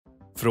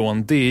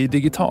från DI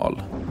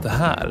Digital. Det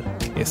här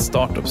är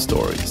Startup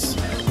Stories.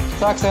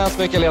 Tack så hemskt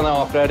mycket Lena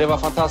Apre, det var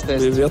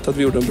fantastiskt. Vi vet att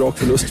vi gjorde en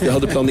brakförlust. Vi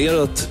hade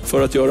planerat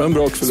för att göra en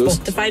brakförlust.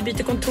 Spotify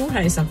byter kontor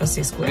här i San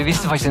Francisco. Vi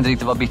visste faktiskt inte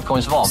riktigt vad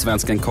bitcoins var.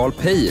 Svensken Carl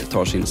Pei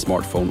tar sin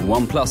smartphone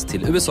OnePlus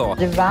till USA.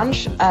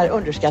 Revansch är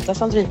underskattat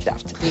som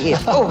drivkraft. Det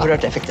är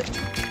oerhört effektivt.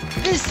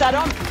 Visa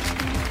dem!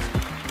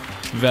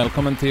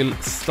 Välkommen till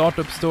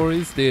Startup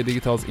Stories, det är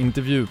Digitals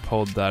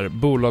intervjupodd där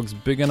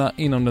bolagsbyggarna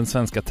inom den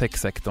svenska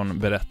techsektorn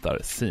berättar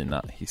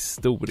sina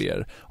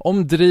historier.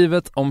 Om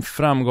drivet, om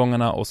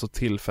framgångarna och så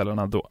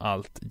tillfällena då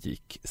allt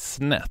gick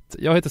snett.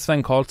 Jag heter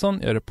Sven Karlsson,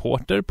 jag är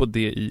reporter på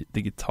DI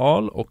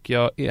Digital och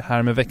jag är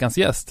här med veckans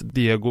gäst,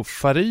 Diego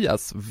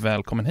Farias.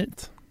 Välkommen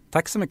hit.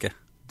 Tack så mycket.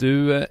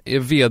 Du är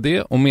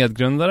vd och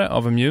medgrundare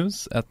av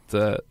Amuse, ett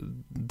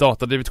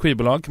datadrivet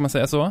skivbolag, kan man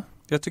säga så?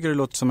 Jag tycker det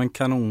låter som en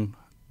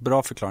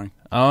kanonbra förklaring.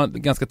 Ja,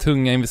 ganska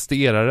tunga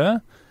investerare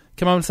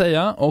kan man väl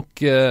säga.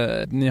 Och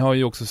ni har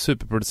ju också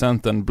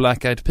superproducenten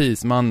Black Eyed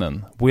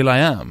Peas-mannen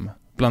will.i.am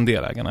bland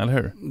delägarna, eller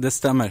hur? Det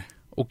stämmer.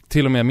 Och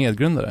till och med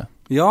medgrundare.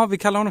 Ja, vi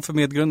kallar honom för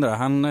medgrundare.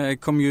 Han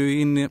kom ju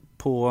in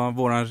på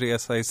våran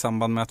resa i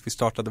samband med att vi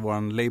startade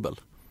våran label,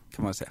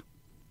 kan man säga.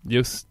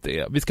 Just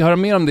det. Vi ska höra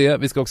mer om det.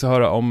 Vi ska också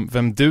höra om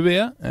vem du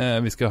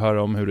är. Vi ska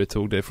höra om hur det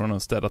tog dig från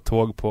att städa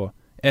tåg på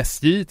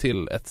SJ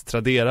till ett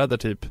Tradera där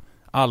typ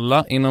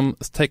alla inom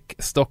Tech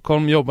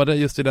Stockholm jobbade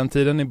just i den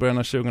tiden i början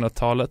av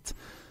 2000-talet,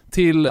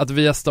 till att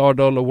via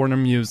Stardoll och Warner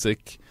Music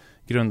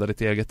grunda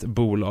ditt eget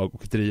bolag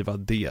och driva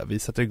det. Vi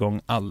sätter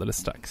igång alldeles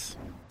strax.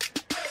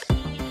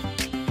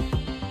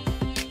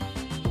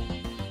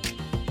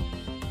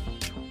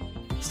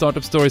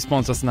 Startup Story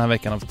sponsras den här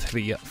veckan av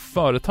 3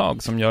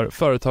 företag som gör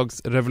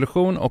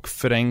företagsrevolution och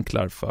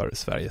förenklar för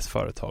Sveriges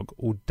företag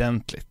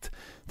ordentligt.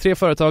 3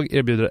 företag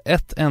erbjuder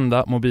ett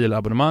enda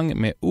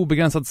mobilabonnemang med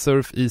obegränsad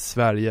surf i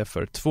Sverige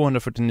för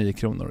 249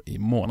 kronor i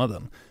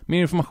månaden.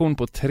 Mer information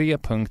på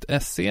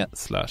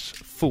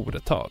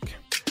 3.se/företag.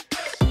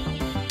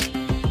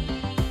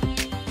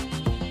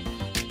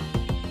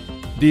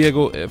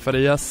 Diego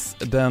Farias,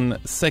 den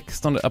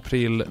 16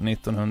 april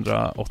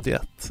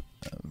 1981.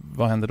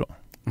 Vad hände då?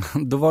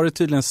 Då var det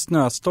tydligen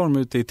snöstorm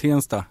ute i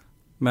Tensta.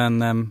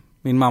 Men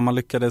min mamma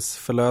lyckades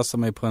förlösa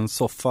mig på en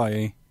soffa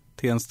i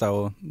Tensta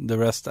och the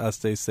rest as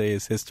they say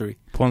is history.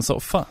 På en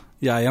soffa?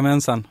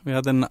 Jajamensan. Vi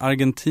hade en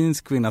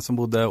argentinsk kvinna som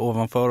bodde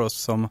ovanför oss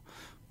som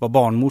var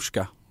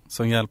barnmorska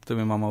som hjälpte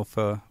min mamma att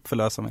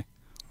förlösa mig.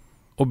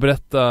 Och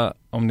berätta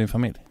om din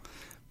familj.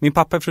 Min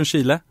pappa är från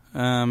Chile.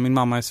 Min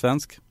mamma är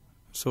svensk.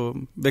 Så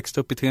växte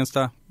upp i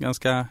Tensta.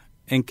 Ganska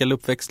enkel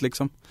uppväxt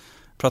liksom.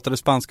 Pratade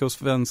spanska och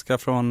svenska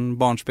från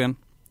barnsben.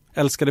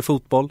 Älskade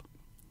fotboll.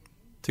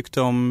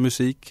 Tyckte om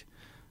musik.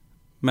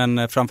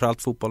 Men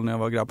framförallt fotboll när jag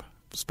var grabb.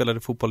 Spelade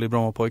fotboll i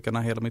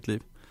Brommapojkarna hela mitt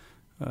liv.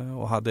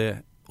 Och hade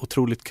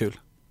otroligt kul.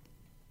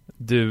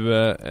 Du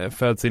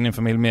föds in i en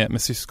familj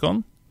med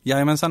syskon?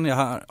 Jajamensan,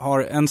 jag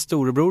har en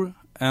storebror,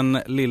 en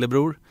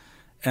lillebror,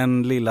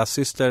 en lilla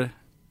syster,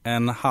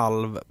 en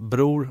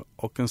halvbror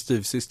och en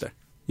styvsyster.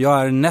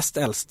 Jag är näst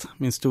äldst.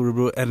 Min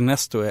storebror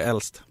Ernesto är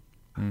äldst.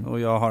 Och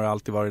jag har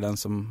alltid varit den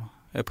som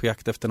är på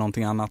jakt efter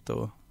någonting annat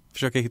och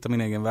försöker hitta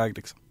min egen väg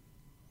liksom.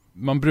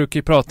 Man brukar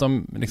ju prata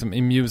om liksom,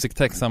 i music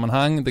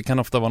tech-sammanhang. Det kan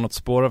ofta vara något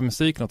spår av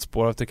musik, något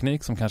spår av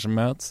teknik som kanske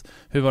möts.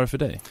 Hur var det för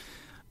dig?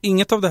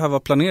 Inget av det här var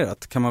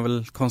planerat, kan man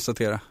väl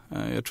konstatera.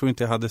 Jag tror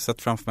inte jag hade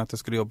sett framför mig att jag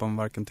skulle jobba med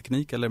varken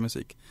teknik eller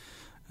musik.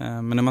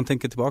 Men när man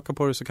tänker tillbaka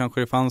på det så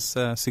kanske det fanns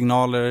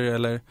signaler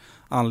eller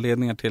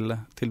anledningar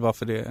till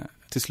varför det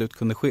till slut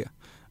kunde ske.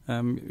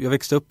 Jag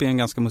växte upp i en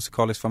ganska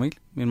musikalisk familj.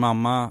 Min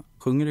mamma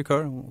sjunger i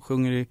kör, hon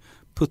sjunger i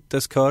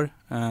Puttes kör,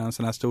 en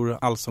sån här stor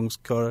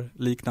allsångskör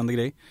liknande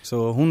grej.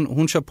 Så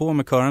hon kör på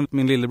med kören.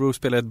 Min lillebror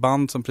spelar ett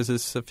band som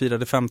precis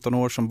firade 15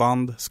 år som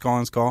band,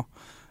 Ska.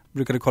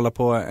 Brukade kolla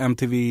på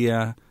MTV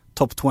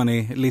Top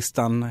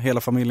 20-listan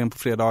hela familjen på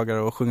fredagar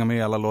och sjunga med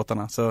i alla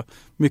låtarna. Så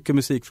mycket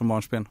musik från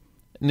barnsben.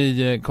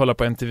 Ni kollar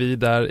på MTV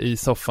där i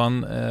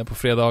soffan på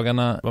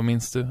fredagarna. Vad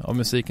minns du av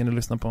musiken du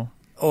lyssnar på?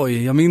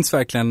 Oj, jag minns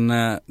verkligen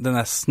den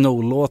här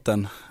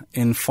Snow-låten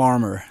In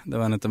Farmer. Det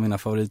var en av mina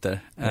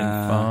favoriter. In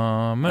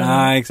Farmer?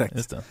 Ja, exakt.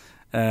 Just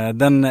det.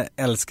 Den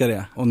älskar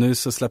jag. Och nu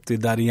så släppte ju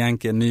Daddy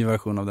Yankee en ny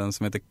version av den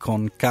som heter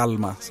Con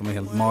Calma, som är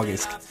helt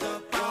magisk.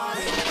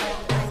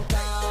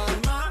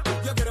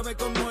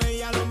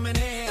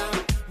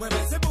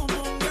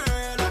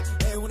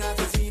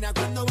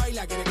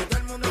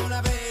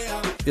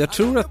 Jag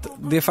tror att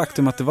det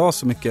faktum att det var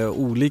så mycket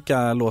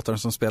olika låtar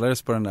som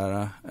spelades på den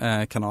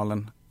där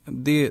kanalen,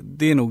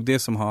 det är nog det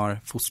som har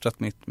fostrat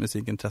mitt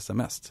musikintresse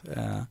mest.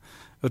 Jag är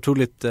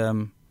otroligt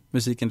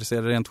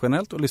musikintresserad rent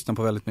generellt och lyssnar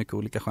på väldigt mycket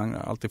olika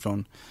genrer.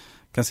 Alltifrån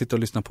kan sitta och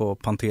lyssna på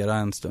Pantera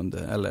en stund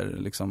eller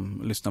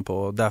liksom lyssna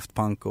på Daft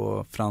Punk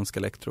och fransk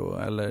elektro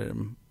eller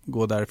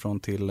gå därifrån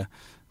till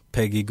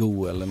Peggy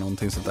Goo eller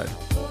någonting sånt där.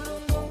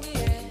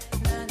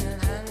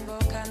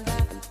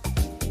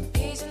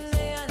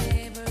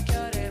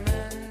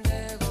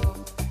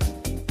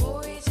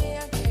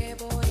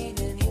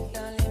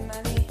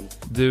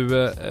 Du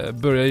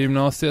började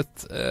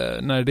gymnasiet,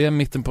 när är det?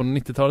 Mitten på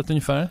 90-talet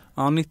ungefär?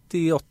 Ja,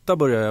 98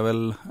 började jag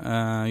väl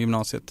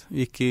gymnasiet.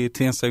 Gick i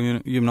Tensta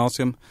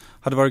gymnasium.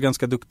 Hade varit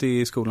ganska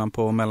duktig i skolan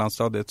på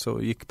mellanstadiet,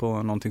 så gick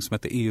på någonting som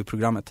heter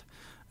EU-programmet.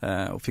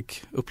 Och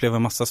fick uppleva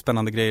en massa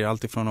spännande grejer,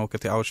 allt ifrån att åka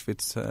till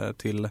Auschwitz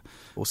till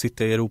att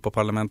sitta i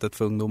Europaparlamentet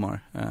för ungdomar.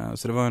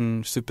 Så det var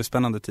en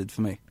superspännande tid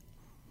för mig.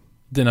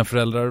 Dina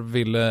föräldrar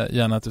ville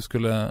gärna att du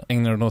skulle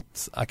ägna dig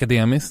något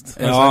akademiskt?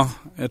 Ja,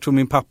 jag tror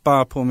min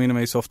pappa påminner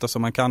mig så ofta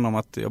som man kan om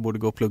att jag borde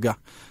gå och plugga.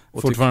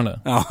 Och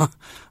fortfarande? Ja,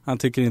 han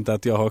tycker inte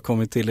att jag har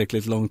kommit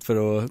tillräckligt långt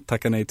för att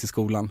tacka nej till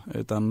skolan.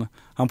 Utan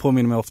han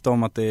påminner mig ofta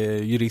om att det är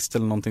jurist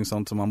eller någonting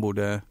sånt som man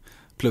borde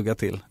plugga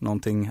till.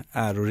 Någonting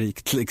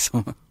ärorikt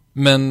liksom.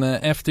 Men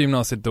efter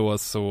gymnasiet då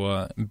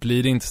så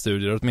blir det inte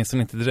studier,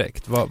 åtminstone inte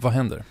direkt. Vad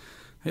händer?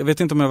 Jag vet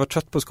inte om jag var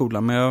trött på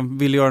skolan, men jag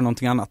ville göra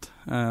någonting annat.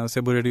 Så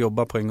jag började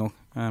jobba på en gång.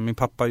 Min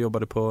pappa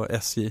jobbade på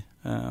SJ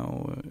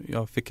och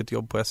jag fick ett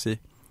jobb på SJ.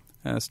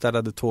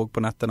 Städade tåg på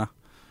nätterna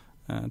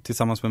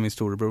tillsammans med min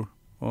storebror.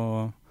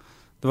 Och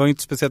det var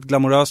inte speciellt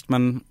glamoröst,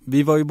 men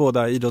vi var ju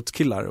båda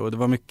idrottskillar och det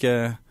var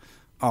mycket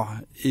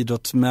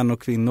idrottsmän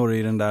och kvinnor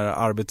i den där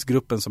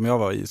arbetsgruppen som jag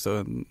var i.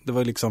 Så det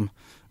var liksom,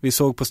 vi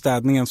såg på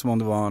städningen som om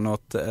det var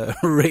något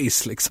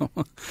race liksom.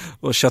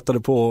 Och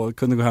köttade på och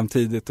kunde gå hem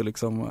tidigt och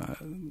liksom,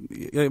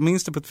 jag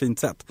minns det på ett fint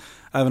sätt.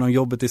 Även om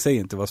jobbet i sig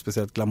inte var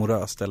speciellt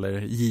glamoröst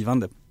eller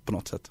givande på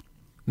något sätt.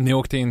 Ni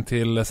åkte in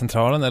till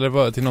centralen eller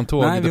var till någon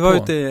tåg? Nej, vi var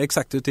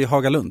ute i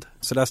Hagalund.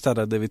 Så där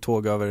städade vi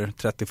tåg över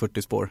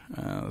 30-40 spår.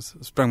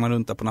 Sprang man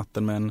runt där på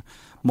natten med en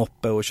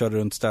moppe och körde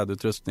runt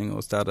städutrustning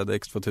och städade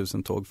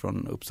X2000 tåg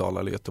från Uppsala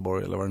eller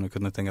Göteborg eller vad det nu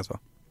kunde tänkas vara.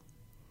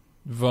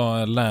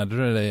 Vad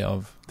lärde du dig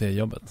av det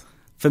jobbet?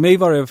 För mig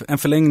var det en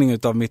förlängning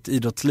av mitt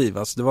idrottsliv.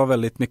 Alltså det var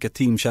väldigt mycket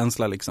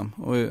teamkänsla liksom.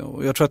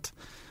 Och jag tror att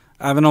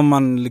även om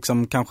man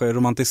liksom kanske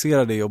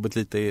romantiserar det jobbet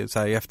lite så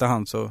här i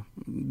efterhand, så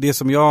det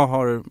som jag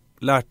har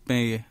lärt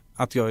mig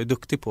att jag är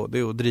duktig på, det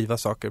är att driva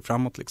saker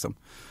framåt liksom.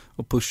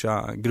 Och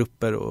pusha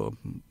grupper och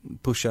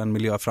pusha en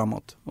miljö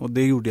framåt. Och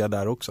det gjorde jag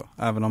där också.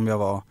 Även om jag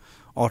var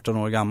 18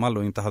 år gammal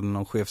och inte hade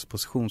någon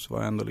chefsposition, så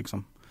var jag ändå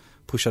liksom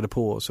pushade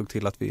på och såg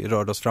till att vi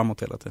rörde oss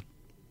framåt hela tiden.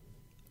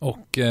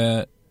 Och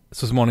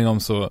så småningom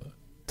så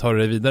tar du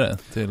dig vidare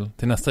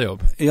till nästa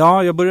jobb?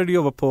 Ja, jag började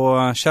jobba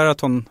på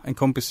Sheraton. En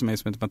kompis till mig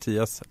som heter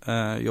Mattias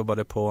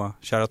jobbade på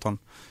Sheraton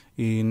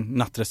i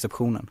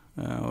nattreceptionen.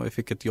 Och jag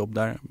fick ett jobb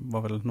där.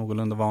 Var väl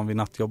någorlunda van vid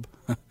nattjobb.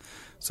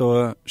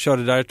 Så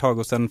körde där ett tag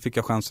och sen fick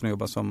jag chansen att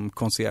jobba som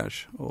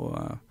concierge. Och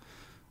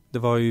det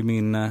var ju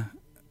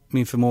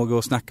min förmåga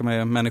att snacka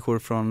med människor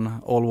från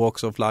all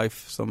walks of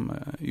life som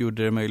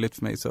gjorde det möjligt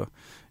för mig. Så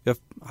jag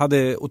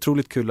hade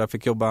otroligt kul där,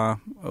 fick jobba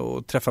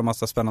och träffa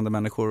massa spännande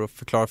människor och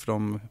förklara för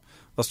dem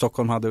vad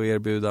Stockholm hade att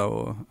erbjuda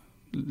och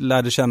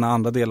lärde känna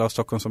andra delar av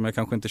Stockholm som jag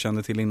kanske inte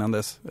kände till innan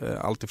dess.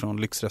 Allt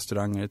ifrån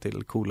lyxrestauranger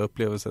till coola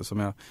upplevelser som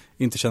jag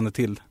inte kände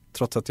till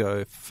trots att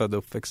jag är född och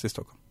uppväxt i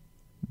Stockholm.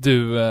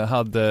 Du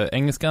hade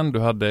engelskan, du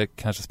hade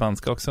kanske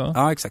spanska också?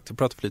 Ja, exakt. Jag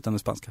pratar flytande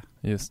spanska.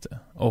 Just det.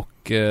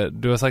 Och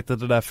du har sagt att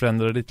det där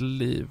förändrade ditt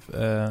liv.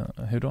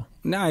 Hur då?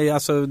 Nej,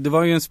 alltså det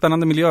var ju en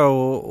spännande miljö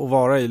att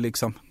vara i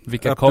liksom.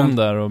 Vilka kom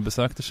där och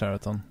besökte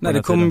Sheraton? Nej,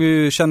 det kom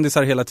ju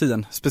kändisar hela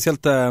tiden.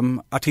 Speciellt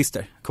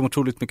artister. Kom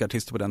otroligt mycket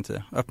artister på den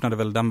tiden. Öppnade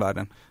väl den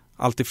världen.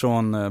 Allt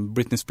ifrån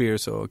Britney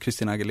Spears och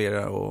Christina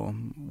Aguilera och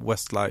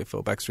Westlife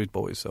och Backstreet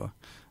Boys. Och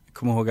jag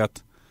kommer ihåg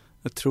att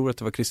jag tror att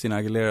det var Christina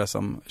Aguilera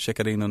som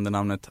checkade in under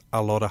namnet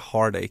A Lot of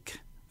Heartache.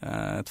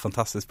 Ett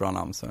fantastiskt bra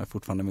namn som jag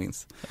fortfarande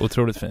minns.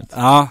 Otroligt fint.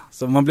 Ja,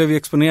 så man blev ju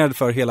exponerad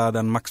för hela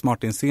den Max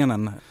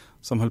Martin-scenen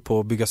som höll på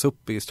att byggas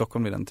upp i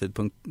Stockholm vid den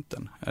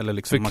tidpunkten. Eller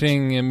liksom för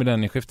kring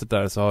millennieskiftet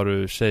där så har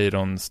du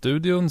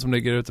Cheiron-studion som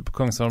ligger ute på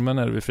Kungsholmen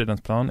eller vid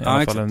Fridhemsplan i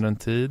alla fall under en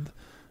tid.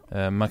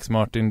 Max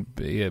Martin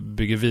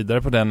bygger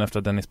vidare på den efter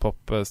att Dennis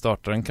Pop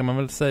startar den, kan man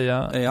väl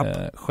säga.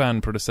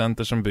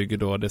 Stjärnproducenter som bygger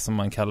då det som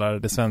man kallar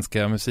det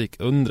svenska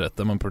musikundret,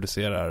 där man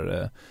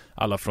producerar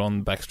alla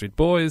från Backstreet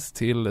Boys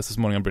till så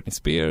småningom Britney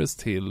Spears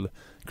till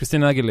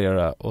Christina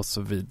Aguilera och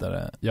så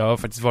vidare. Jag har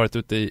faktiskt varit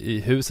ute i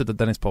huset där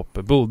Dennis Pop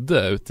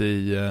bodde, ute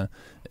i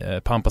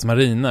Pampas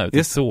Marina, ute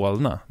i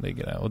Solna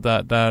ligger det. Och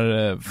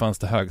där fanns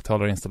det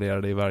högtalare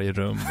installerade i varje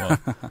rum.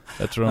 Och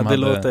jag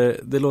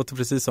tror det låter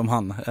precis som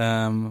han.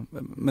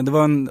 Men det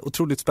var en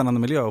otroligt spännande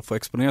miljö att få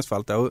exponeras för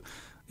allt det. Och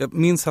jag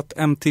minns att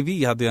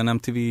MTV hade en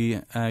MTV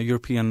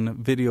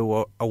European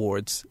Video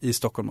Awards i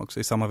Stockholm också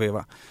i samma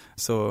veva.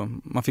 Så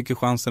man fick ju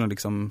chansen att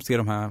liksom se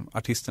de här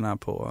artisterna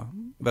på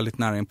väldigt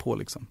nära inpå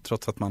liksom,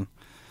 trots att man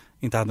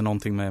inte hade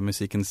någonting med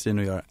musikindustrin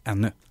att göra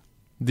ännu.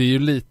 Det är ju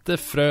lite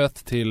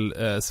fröet till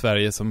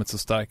Sverige som ett så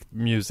starkt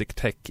music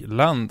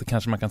tech-land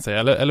kanske man kan säga.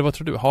 Eller vad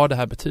tror du? Har det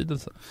här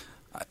betydelse?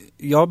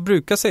 Jag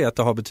brukar säga att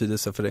det har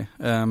betydelse för det.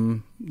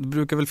 Det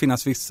brukar väl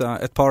finnas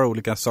ett par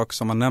olika saker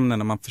som man nämner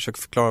när man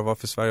försöker förklara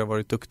varför Sverige har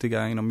varit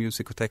duktiga inom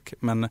music och tech.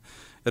 Men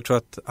jag tror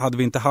att hade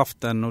vi inte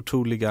haft den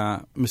otroliga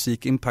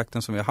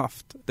musikimpakten som vi har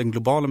haft, den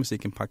globala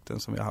musikimpakten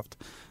som vi har haft,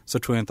 så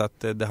tror jag inte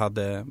att det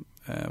hade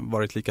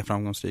varit lika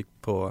framgångsrikt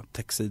på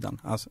tech-sidan,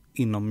 alltså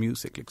inom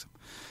music liksom.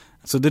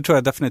 Så det tror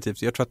jag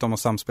definitivt. Jag tror att de har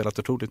samspelat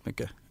otroligt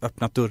mycket.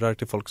 Öppnat dörrar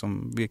till folk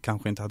som vi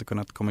kanske inte hade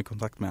kunnat komma i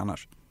kontakt med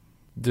annars.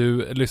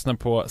 Du lyssnar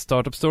på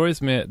Startup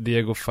Stories med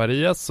Diego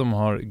Farias som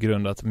har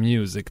grundat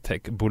music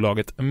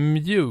tech-bolaget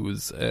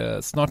Muse.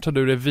 Snart tar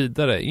du dig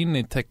vidare in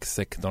i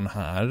techsektorn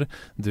här.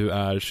 Du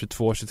är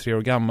 22-23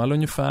 år gammal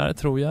ungefär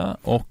tror jag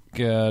och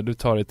du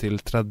tar dig till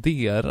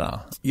Tradera.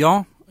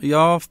 Ja,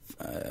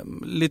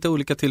 lite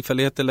olika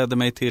tillfälligheter ledde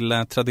mig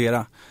till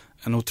Tradera.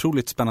 En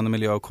otroligt spännande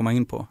miljö att komma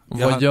in på.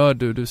 Vad gör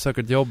du? Du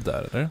söker ett jobb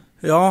där, eller?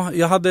 Ja,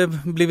 jag hade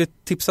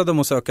blivit tipsad om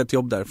att söka ett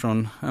jobb där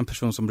från en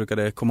person som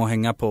brukade komma och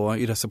hänga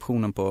i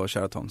receptionen på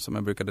Sheraton som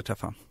jag brukade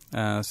träffa.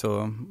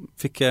 Så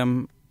fick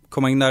jag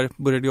komma in där,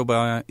 började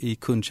jobba i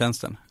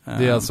kundtjänsten.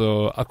 Det är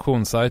alltså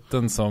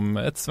auktionssajten som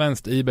ett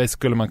svenskt eBay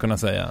skulle man kunna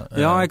säga.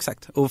 Ja,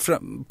 exakt. Och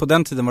på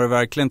den tiden var det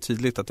verkligen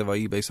tydligt att det var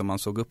eBay som man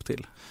såg upp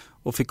till.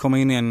 Och fick komma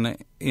in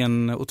i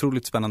en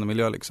otroligt spännande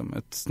miljö liksom.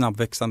 Ett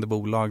snabbväxande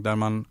bolag där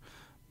man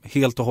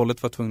helt och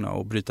hållet var tvungna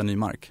att bryta ny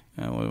mark.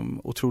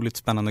 Och otroligt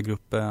spännande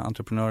grupp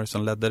entreprenörer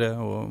som ledde det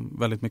och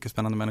väldigt mycket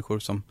spännande människor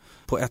som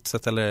på ett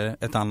sätt eller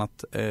ett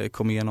annat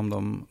kom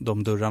igenom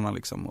de dörrarna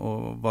liksom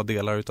och var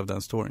delar utav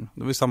den storyn.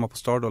 Det var samma på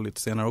Stardoll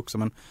lite senare också,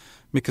 men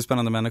mycket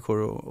spännande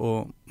människor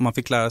och man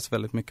fick lära sig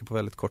väldigt mycket på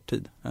väldigt kort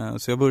tid.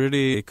 Så jag började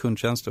i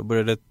kundtjänst och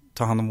började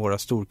ta hand om våra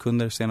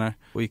storkunder senare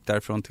och gick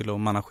därifrån till att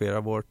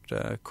managera vårt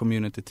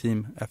community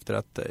team efter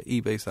att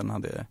eBay sen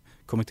hade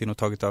kommit in och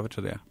tagit över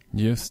till det.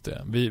 Just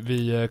det.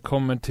 Vi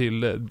kommer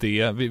till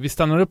det. Vi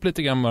stannar upp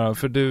lite grann bara,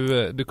 för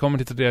du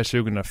kommer till det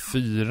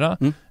 2004,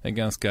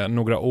 ganska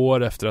några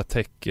år efter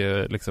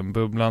att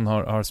bubblan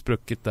har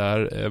spruckit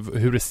där.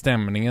 Hur är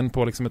stämningen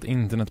på liksom ett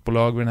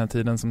internetbolag vid den här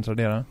tiden som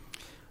Tradera?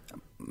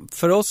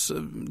 För oss,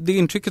 det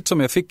intrycket som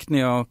jag fick när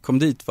jag kom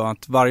dit var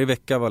att varje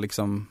vecka var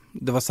liksom,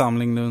 det var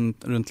samling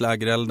runt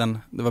lägerelden,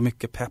 det var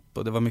mycket pepp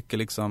och det var mycket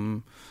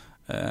liksom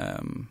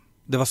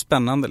det var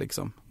spännande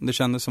liksom. Det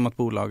kändes som att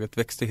bolaget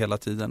växte hela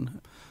tiden.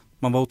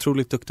 Man var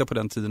otroligt duktig på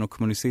den tiden att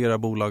kommunicera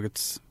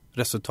bolagets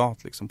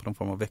resultat liksom, på någon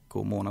form av vecko-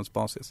 och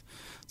månadsbasis.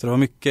 Så det var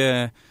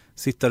mycket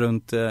sitta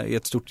runt i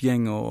ett stort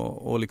gäng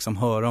och liksom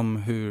höra om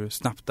hur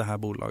snabbt det här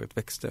bolaget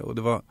växte. Och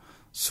det var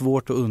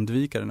svårt att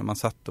undvika det när man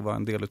satt och var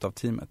en del av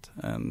teamet.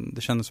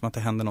 Det kändes som att det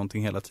hände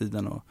någonting hela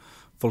tiden och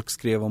folk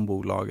skrev om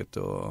bolaget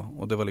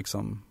och det var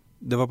liksom,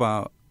 det var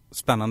bara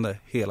spännande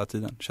hela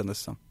tiden kändes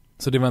det som.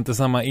 Så det var inte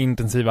samma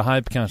intensiva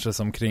hype kanske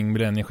som kring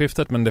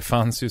millennieskiftet, men det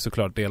fanns ju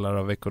såklart delar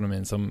av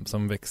ekonomin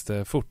som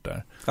växte fort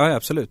där. Ja,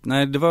 absolut.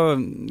 Nej,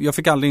 jag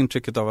fick aldrig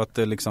intrycket av att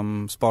det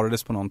liksom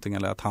sparades på någonting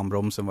eller att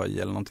handbromsen var i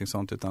eller någonting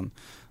sånt, utan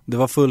det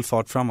var full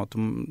fart framåt.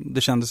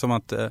 Det kändes som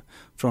att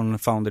från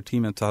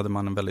founder-teamet så hade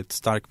man en väldigt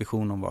stark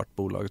vision om vart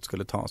bolaget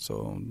skulle ta,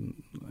 så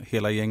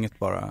hela gänget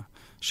bara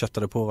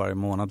köttade på varje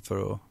månad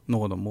för att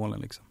nå de målen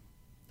liksom.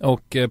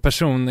 Och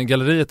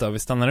persongalleriet då, vi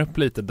stannar upp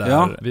lite där.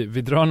 Ja.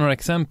 Vi drar några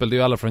exempel. Det är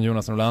ju alla från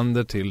Jonas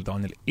Norlander till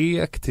Daniel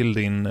Ek till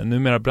din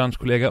numera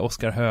branschkollega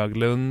Oskar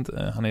Höglund.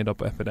 Han är idag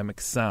på Epidemic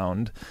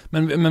Sound.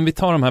 Men vi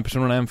tar de här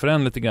personerna en för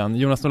en lite grann.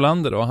 Jonas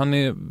Norlander då, han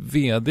är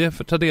vd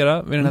för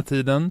Tradera vid den här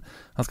tiden.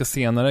 Han ska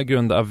senare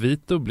grunda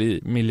Avito,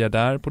 bli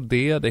miljardär på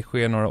det. Det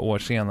sker några år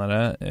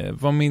senare.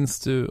 Vad minns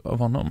du av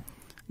honom?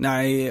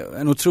 Nej,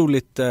 en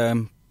otroligt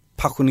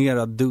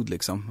passionerad dude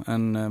liksom.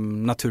 En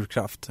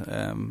naturkraft.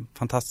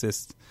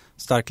 Fantastiskt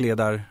stark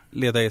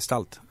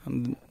ledargestalt.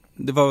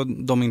 Det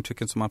var de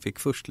intrycken som man fick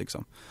först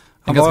liksom.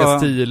 Han var ganska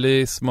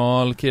stilig,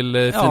 smal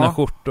kille, fina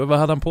skjortor. Vad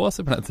hade han på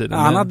sig på den här tiden?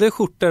 Ja, han hade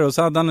skjortor och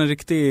så hade han en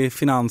riktig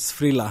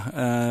finansfrilla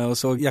och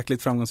såg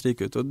jäkligt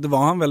framgångsrik ut. Och det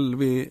var han väl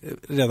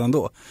redan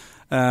då.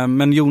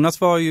 Men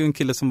Jonas var ju en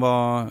kille som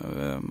var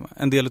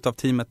en del av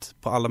teamet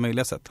på alla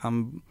möjliga sätt.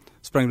 Han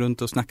sprang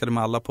runt och snackade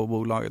med alla på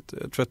bolaget.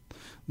 Jag tror att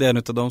det är en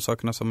av de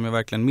sakerna som jag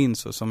verkligen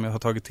minns och som jag har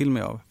tagit till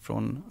mig av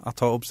från att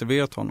ha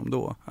observerat honom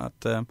då.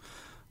 Att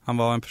han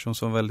var en person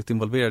som var väldigt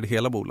involverad i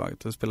hela bolaget.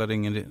 Det spelade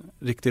ingen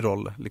riktig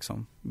roll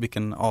liksom,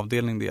 vilken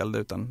avdelning det gällde,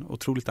 utan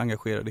otroligt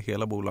engagerad i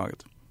hela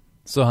bolaget.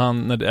 Så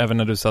även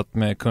när du satt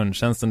med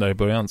kundtjänsten där i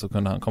början så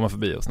kunde han komma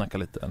förbi och snacka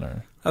lite,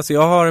 eller? Alltså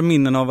jag har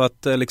minnen av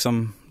att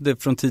liksom,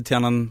 det från tid till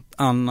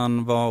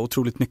annan var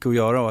otroligt mycket att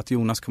göra och att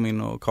Jonas kom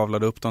in och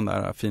kavlade upp de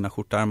där fina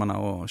skjortärmarna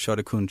och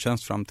körde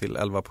kundtjänst fram till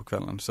 11 på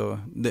kvällen. Så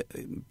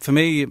för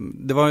mig,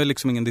 det var ju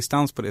liksom ingen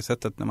distans på det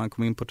sättet när man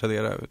kom in på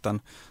Tradera, utan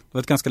det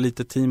var ett ganska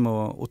litet team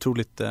och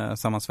otroligt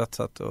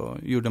sammansvetsat och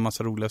gjorde en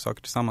massa roliga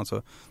saker tillsammans.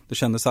 Så det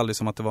kändes aldrig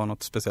som att det var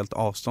något speciellt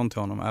avstånd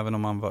till honom, även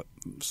om man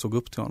såg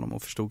upp till honom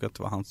och förstod att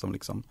det var han som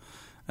liksom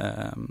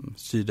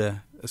styrde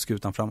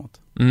skutan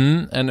framåt.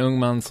 En ung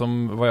man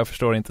som vad jag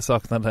förstår inte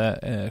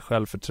saknade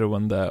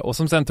självförtroende och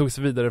som sen tog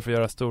sig vidare för att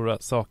göra stora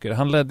saker.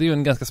 Han ledde ju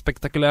en ganska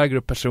spektakulär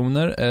grupp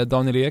personer.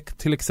 Daniel Ek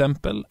till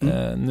exempel,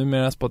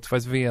 numera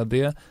Spotifys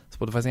vd,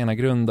 Spotifys ena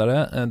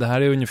grundare. Det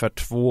här är ungefär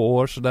 2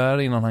 år sådär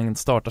innan han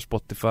startar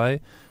Spotify.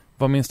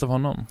 Vad minns du av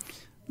honom?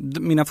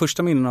 Mina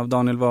första minnen av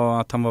Daniel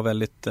var att han var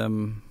väldigt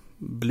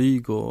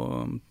blyg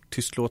och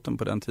tystlåten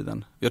på den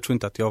tiden. Jag tror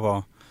inte att jag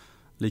var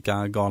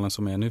lika galen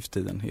som jag är nu för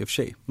tiden i och för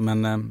sig.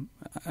 Men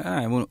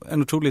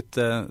en otroligt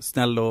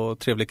snäll och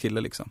trevlig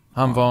kille liksom.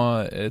 Han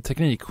var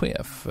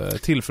teknikchef,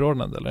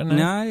 tillförordnad eller?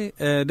 Nej,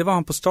 det var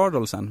han på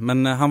Stardoll sen.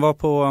 Men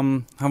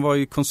han var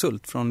ju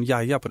konsult från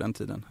Jaja på den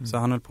tiden. Så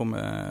han höll på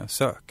med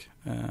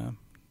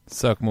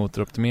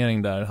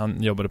sökmotoroptimering där.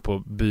 Han jobbade på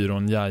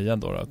byrån Jaja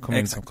då. Kom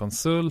in som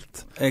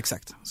konsult.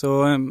 Exakt.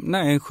 Så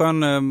en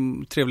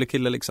skön, trevlig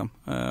kille liksom.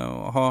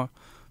 Och har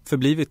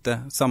förblivit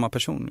samma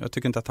person. Jag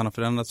tycker inte att han har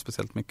förändrats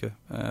speciellt mycket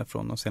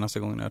från de senaste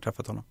gångerna jag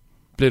träffat honom.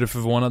 Blir du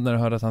förvånad när du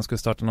hörde att han skulle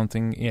starta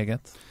någonting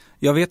eget?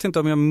 Jag vet inte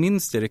om jag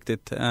minns det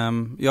riktigt.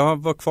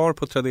 Jag var kvar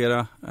på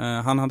Tradera.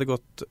 Han hade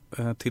gått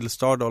till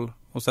Stardoll.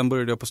 Och sen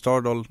började jag på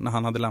Stardoll när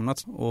han hade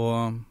lämnat. Och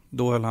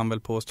då höll han väl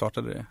på att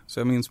starta det. Så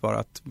jag minns bara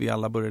att vi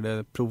alla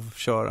började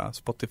provköra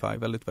Spotify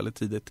väldigt, väldigt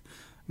tidigt.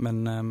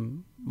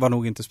 Men var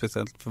nog inte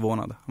speciellt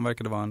förvånad. Han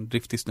verkade vara en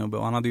driftig snubbe.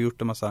 Och han hade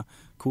gjort en massa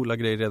coola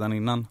grejer redan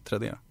innan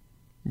Tradera.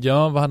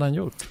 Ja, vad hade han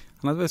gjort?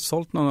 Han hade väl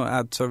sålt någon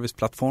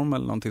ad-service-plattform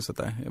eller någonting sånt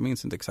där. Jag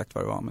minns inte exakt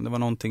vad det var, men det var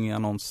någonting i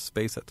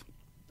annonsspacet.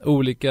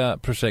 Olika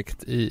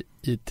projekt i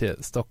IT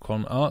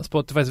Stockholm. Ja,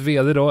 Spotifys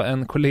vd då,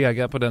 en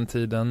kollega på den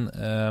tiden,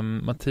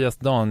 Mattias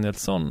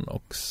Danielsson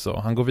också.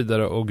 Han går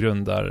vidare och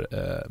grundar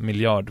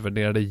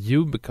miljardvärderade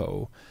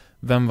Yubico.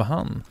 Vem var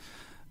han?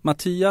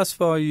 Mattias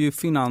var ju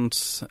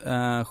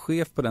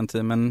finanschef på den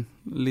tiden, men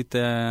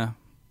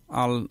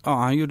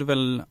han gjorde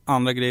väl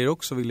andra grejer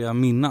också, vill jag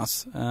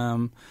minnas.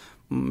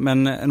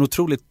 Men en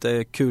otroligt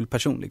kul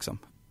person liksom.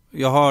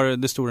 Jag har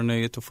det stora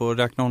nöjet att få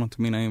räkna honom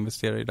till mina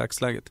investerare i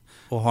dagsläget.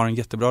 Och har en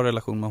jättebra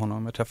relation med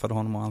honom. Jag träffade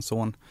honom och hans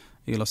son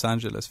i Los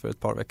Angeles för ett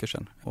par veckor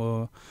sedan.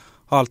 Och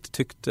har alltid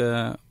tyckt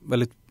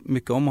väldigt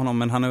mycket om honom.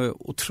 Men han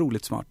är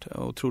otroligt smart,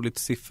 otroligt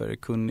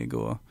sifferkunnig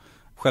och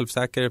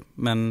självsäker.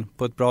 Men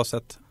på ett bra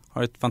sätt.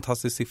 Har ett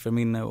fantastiskt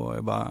sifferminne och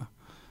är bara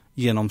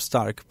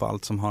genomstark på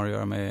allt som har att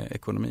göra med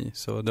ekonomi.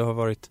 Så det har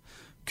varit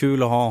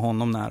kul att ha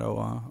honom nära.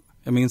 Och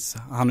jag minns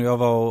han och jag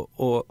var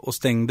och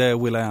stängde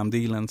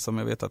Will.i.am-dealen som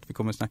jag vet att vi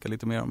kommer att snacka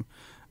lite mer om.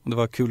 Och det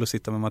var kul att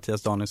sitta med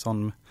Mattias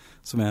Danielsson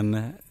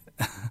som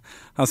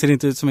han ser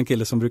inte ut som en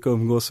kille som brukar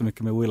umgås så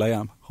mycket med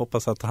Will.i.am.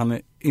 Hoppas att han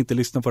inte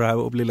lyssnar på det här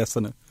och blir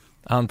ledsen nu.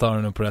 Han tar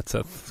det nog på rätt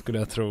sätt, skulle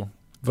jag tro.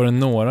 Var det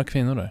några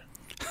kvinnor där?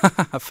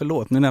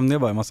 Förlåt, nu nämnde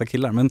jag bara en massa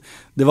killar. Men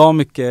det var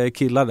mycket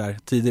killar där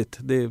tidigt.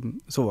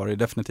 Så var det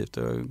definitivt.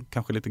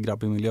 Kanske lite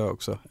grabbig miljö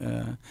också.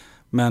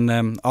 Men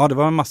det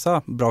var en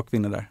massa bra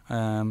kvinnor där.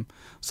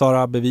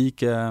 Sara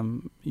Bevik,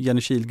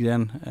 Jenny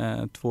Kilgren,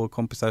 2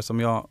 kompisar som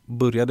jag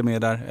började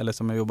med där, eller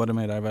som jag jobbade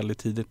med där väldigt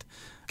tidigt.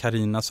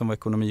 Karina som var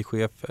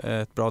ekonomichef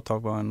ett bra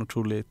tag, var en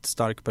otroligt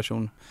stark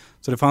person.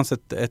 Så det fanns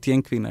ett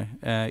gäng kvinnor.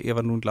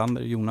 Eva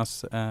Nordlander,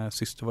 Jonas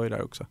syster, var ju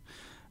där också.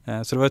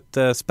 Så det var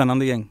ett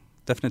spännande gäng,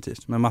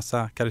 definitivt, med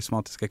massa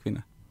karismatiska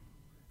kvinnor.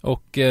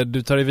 Och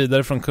du tar dig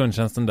vidare från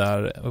kundtjänsten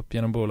där upp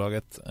genom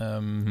bolaget.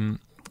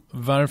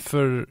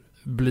 Varför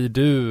blir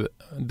du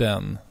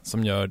den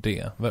som gör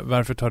det?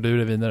 Varför tar du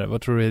det vidare?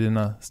 Vad tror du är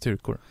dina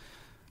styrkor?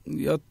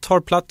 Jag tar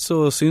plats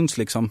och syns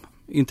liksom.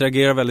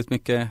 Interagerar väldigt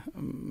mycket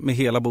med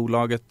hela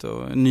bolaget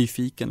och är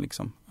nyfiken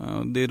liksom.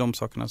 Det är de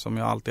sakerna som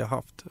jag alltid har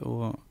haft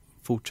och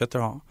fortsätter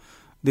ha.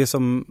 Det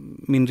som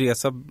min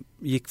resa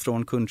gick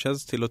från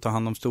kundtjänst till att ta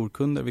hand om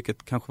storkunder,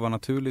 vilket kanske var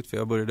naturligt för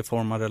jag började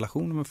forma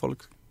relationer med folk.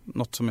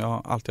 Något som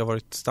jag alltid har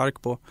varit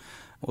stark på.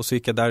 Och så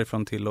gick jag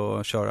därifrån till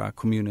att köra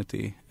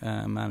community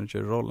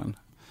manager-rollen.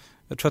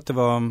 Jag tror att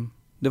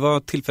det var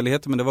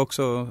tillfälligheter, men det var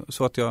också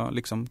så att jag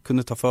liksom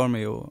kunde ta för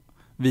mig och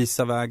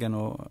visa vägen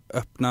och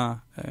öppna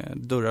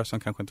dörrar som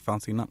kanske inte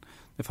fanns innan.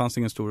 Det fanns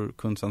ingen stor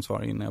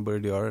kundsansvar innan jag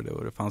började göra det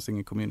och det fanns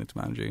ingen community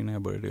manager innan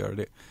jag började göra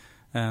det.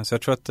 Så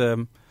jag tror att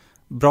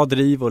bra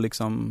driv och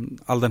liksom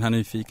all den här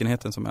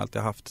nyfikenheten som jag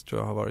alltid har haft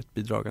tror jag har varit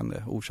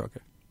bidragande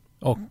orsaker.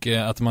 Och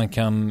att man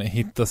kan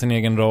hitta sin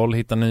egen roll,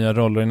 hitta nya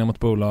roller inom ett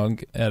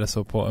bolag, är det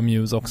så på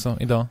Amuse också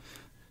idag?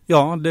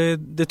 Ja,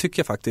 det tycker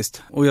jag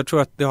faktiskt. Och jag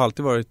tror att det har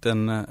alltid varit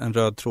en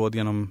röd tråd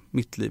genom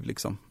mitt liv.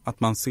 Liksom. Att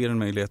man ser en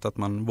möjlighet, att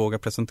man vågar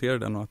presentera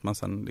den och att man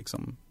sen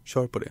liksom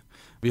kör på det.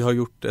 Vi har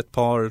gjort ett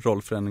par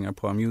rollförändringar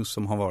på Amuse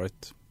som har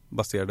varit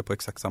baserade på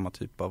exakt samma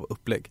typ av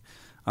upplägg.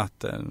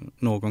 Att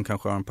någon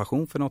kanske har en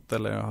passion för något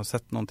eller har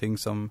sett någonting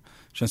som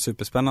känns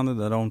superspännande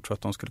där de tror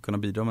att de skulle kunna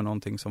bidra med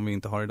någonting som vi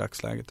inte har i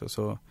dagsläget. Och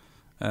så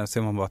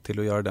ser man bara till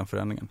att göra den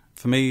förändringen.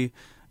 För mig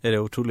är det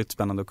otroligt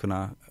spännande att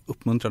kunna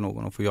uppmuntra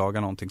någon och få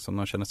jaga någonting som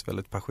de känner sig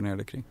väldigt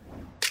passionerade kring.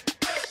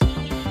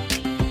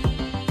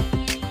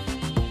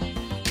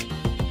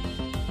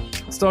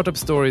 Startup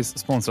Stories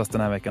sponsras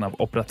den här veckan av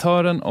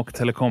operatören och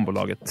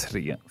telekombolaget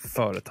 3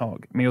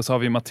 företag. Med oss har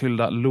vi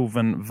Matilda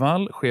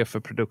Lovenvall, chef för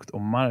produkt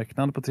och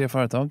marknad på 3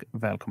 företag.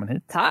 Välkommen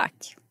hit.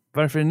 Tack.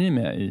 Varför är ni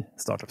med i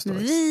Startup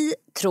Stories? Vi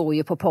tror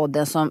ju på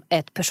podden som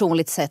ett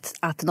personligt sätt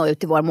att nå ut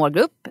till vår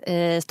målgrupp.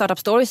 Startup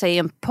Stories är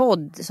en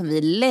podd som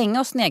vi länge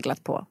har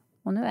sneglat på.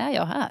 Och nu är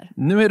jag här.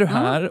 Nu är du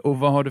här och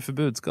vad har du för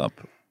budskap?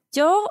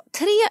 Ja,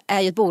 3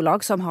 är ju ett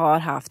bolag som har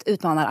haft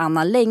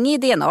utmanarandan länge i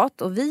DNA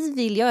och vi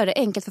vill göra det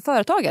enkelt för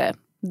företagare.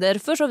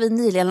 Därför så har vi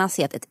nyligen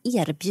lanserat ett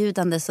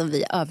erbjudande som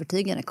vi är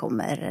övertygade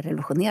kommer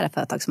revolutionera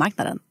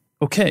företagsmarknaden.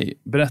 Okej,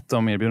 berätta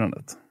om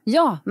erbjudandet.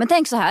 Ja, men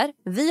tänk så här.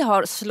 Vi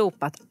har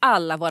slopat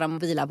alla våra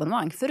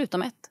mobilabonnemang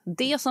förutom ett.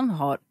 Det som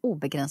har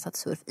obegränsat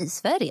surf i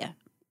Sverige.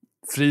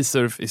 Fri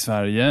surf i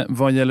Sverige.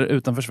 Vad gäller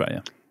utanför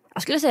Sverige?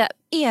 Jag skulle säga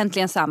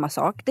egentligen samma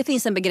sak. Det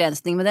finns en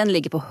begränsning men den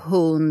ligger på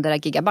 100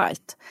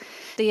 gigabyte.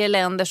 Det är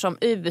länder som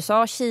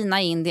USA,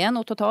 Kina, Indien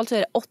och totalt så är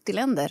det 80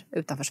 länder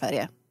utanför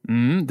Sverige.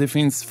 Det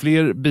finns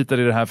fler bitar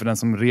i det här för den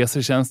som reser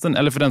i tjänsten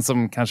eller för den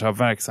som kanske har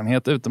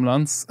verksamhet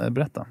utomlands.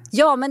 Berätta.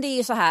 Ja, men det är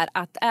ju så här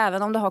att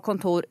även om du har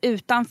kontor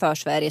utanför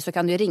Sverige så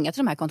kan du ringa till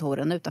de här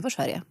kontoren utanför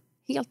Sverige.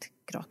 Helt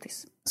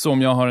gratis. Så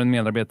om jag har en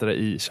medarbetare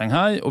i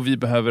Shanghai och vi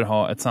behöver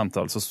ha ett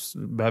samtal så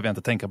behöver jag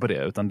inte tänka på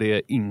det utan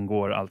det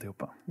ingår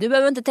alltihopa. Du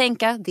behöver inte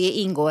tänka, det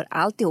ingår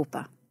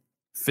alltihopa.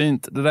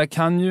 Fint. Det där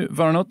kan ju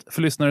vara något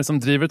för lyssnare som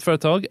driver ett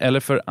företag eller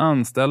för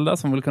anställda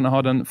som vill kunna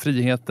ha den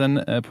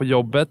friheten på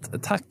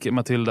jobbet. Tack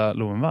Matilda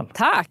Lovenvall.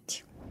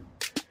 Tack!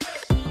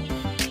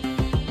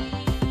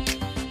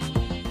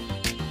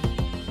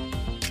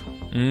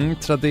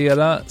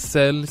 Tradera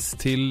säljs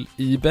till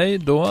eBay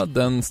då,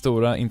 den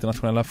stora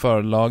internationella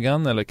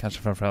förlagan eller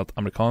kanske framförallt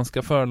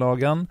amerikanska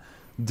förlagan.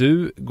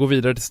 Du går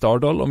vidare till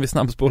Stardoll om vi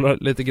snabbspolar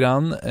lite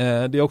grann.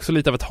 Det är också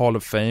lite av ett Hall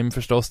of Fame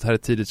förstås, det här är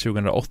tidigt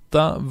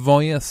 2008.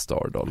 Vad är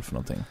Stardoll för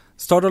någonting?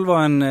 Stardoll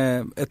var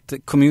ett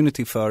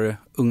community för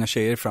unga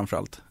tjejer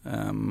framförallt.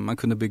 Man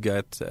kunde bygga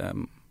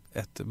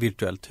ett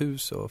virtuellt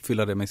hus och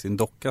fylla det med sin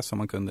docka som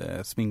man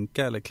kunde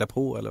sminka eller klä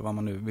på eller vad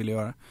man nu ville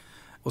göra.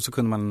 Och så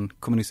kunde man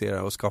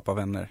kommunicera och skapa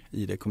vänner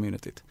i det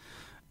communityt.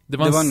 Det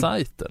var en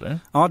sajt eller?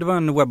 Ja, det var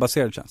en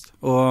webbaserad tjänst.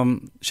 Och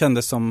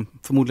kändes som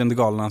förmodligen det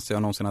galnaste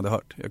jag någonsin hade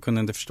hört. Jag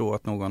kunde inte förstå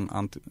att någon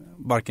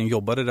varken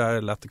jobbade där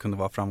eller att det kunde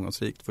vara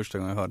framgångsrikt första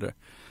gången jag hörde det.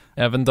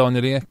 Även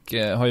Daniel Ek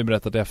har ju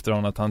berättat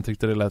efteråt att han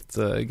tyckte det lät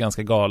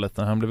ganska galet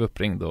när han blev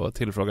uppringd och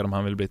tillfrågade om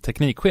han ville bli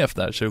teknikchef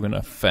där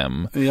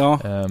 2005. Ja.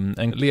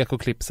 En lek-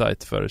 och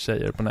klippsajt för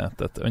tjejer på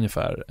nätet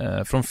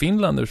ungefär. Från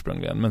Finland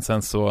ursprungligen, men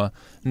sen så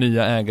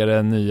nya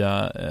ägare,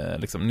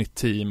 nytt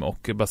team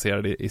och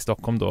baserade i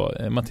Stockholm då.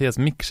 Mattias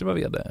Miksche var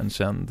vd, en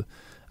känd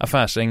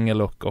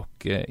affärsängel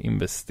och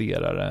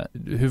investerare.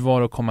 Hur var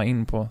det att komma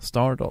in på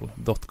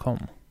stardoll.com?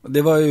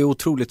 Det var ju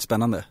otroligt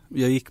spännande.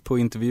 Jag gick på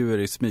intervjuer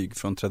i smyg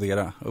från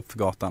Tradera upp för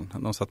gatan.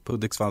 De satt på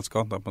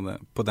Hudiksvallsgatan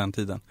på den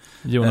tiden.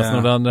 Jonas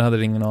Nordander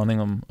hade ingen aning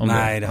om det?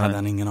 Nej, det hade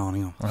han ingen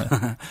aning om.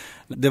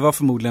 Det var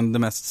förmodligen det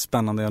mest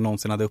spännande jag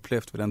någonsin hade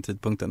upplevt vid den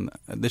tidpunkten.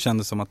 Det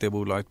kändes som att det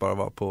bolaget bara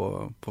var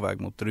på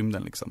väg mot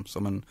rymden liksom.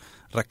 Som en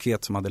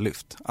raket som hade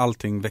lyft.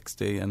 Allting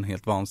växte i en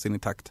helt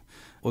vansinnig takt.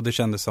 Och det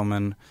kändes som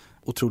en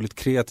otroligt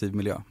kreativ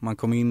miljö. Man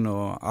kom in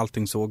och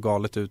allting såg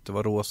galet ut. Det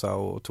var rosa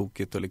och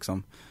tokigt och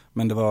liksom.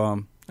 Men det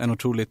var en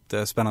otroligt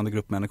spännande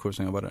grupp människor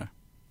som jobbade där.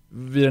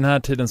 Vid den här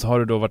tiden så har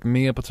du då varit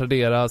med på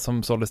Tradera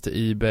som såldes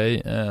till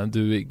eBay.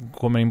 Du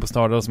kommer in på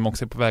Stardoll som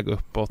också är på väg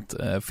uppåt.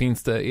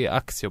 Är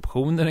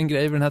aktieoptioner en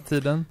grej vid den här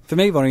tiden? För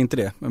mig var det inte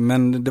det,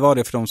 men det var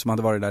det för de som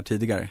hade varit där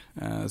tidigare.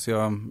 Så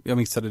jag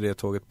missade det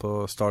tåget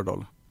på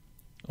Stardoll.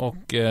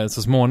 Och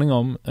så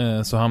småningom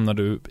så hamnar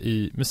du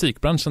i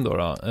musikbranschen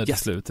då till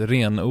slut,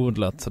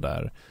 renodlat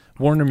sådär.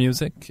 Warner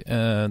Music,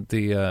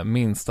 det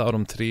minsta av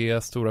de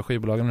 3 stora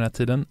skivbolagen den här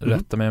tiden.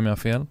 Rätta mig om jag har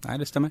fel. Nej,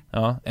 det stämmer.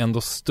 Ja,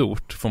 ändå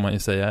stort får man ju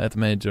säga. Ett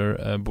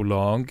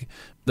major-bolag.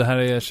 Det här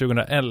är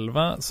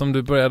 2011 som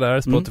du började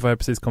där. Spotify har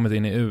precis kommit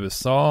in i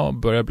USA.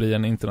 Börjar bli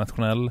en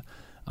internationell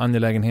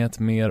angelägenhet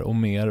mer och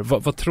mer.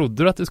 Vad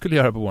trodde du att du skulle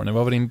göra på Warner?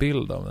 Vad var din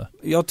bild av det?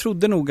 Jag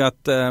trodde nog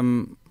att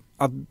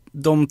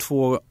de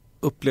 2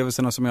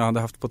 upplevelserna som jag hade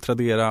haft på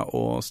Tradera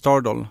och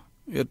Stardoll,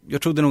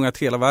 jag trodde nog att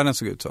hela världen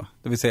såg ut så.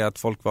 Det vill säga att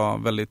folk var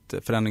väldigt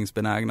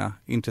förändringsbenägna,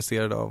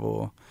 intresserade av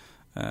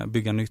att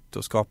bygga nytt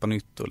och skapa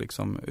nytt och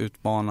liksom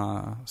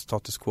utmana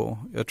status quo.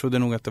 Jag trodde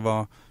nog att det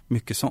var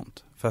mycket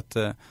sånt. För att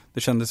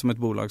det kändes som ett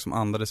bolag som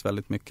andades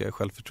väldigt mycket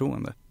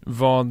självförtroende.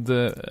 Vad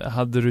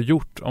hade du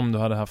gjort om du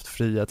hade haft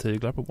fria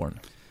tyglar på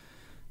Warner?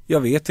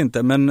 Jag vet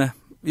inte, men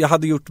jag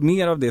hade gjort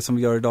mer av det som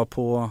vi gör idag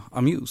på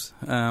Amuse.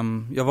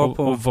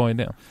 Och vad är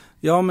det?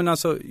 Ja, men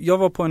alltså, jag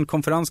var på en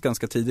konferens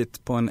ganska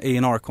tidigt, på en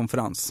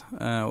A&R-konferens.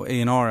 Och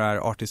A&R är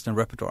Artist and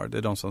Repertoire, det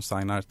är de som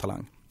signar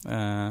talang.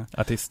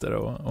 Artister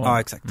och... Ja,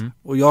 exakt.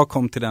 Och jag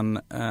kom till den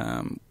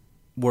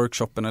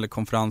workshopen eller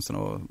konferensen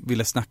och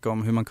ville snacka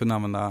om hur man kunde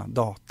använda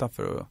data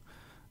för att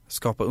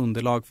skapa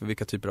underlag för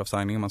vilka typer av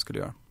signingar man skulle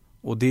göra.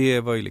 Och det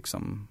var ju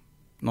liksom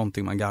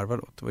någonting man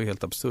garvade åt. Det var ju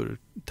helt absurd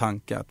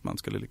tanke att man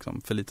skulle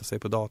liksom förlita sig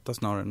på data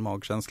snarare än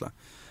magkänsla.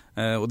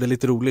 Och det är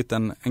lite roligt,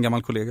 en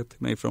gammal kollega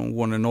till mig från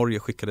Warner Norge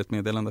skickade ett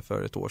meddelande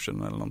för ett år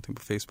sedan eller någonting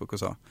på Facebook och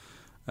sa: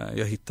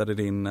 jag hittade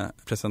din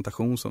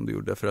presentation som du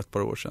gjorde för ett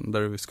par år sedan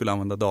där vi skulle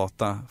använda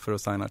data för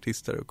att signa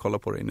artister och kolla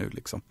på dig nu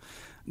liksom.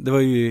 Det var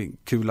ju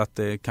kul att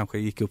det kanske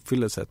gick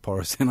uppfyllelse ett par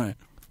år senare.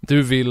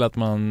 Du vill att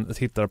man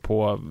tittar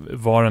på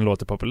var en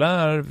låt är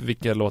populär,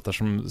 vilka låtar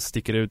som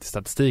sticker ut i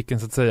statistiken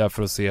så att säga,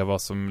 för att se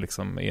vad som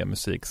liksom är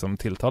musik som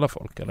tilltalar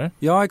folk, eller?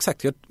 Ja,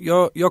 exakt.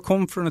 Jag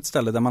kom från ett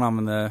ställe där man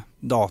använde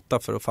data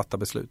för att fatta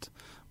beslut.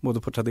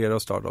 både på Tradera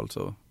och Stardoll,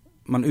 så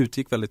man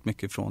utgick väldigt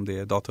mycket från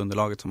det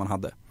dataunderlaget som man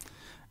hade.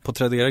 På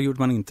Tradera gjorde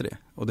man inte det,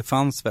 och det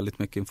fanns väldigt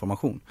mycket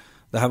information.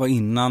 Det här var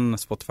innan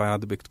Spotify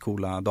hade byggt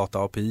coola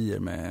data-API:er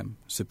med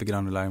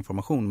supergranulär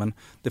information, men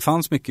det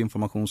fanns mycket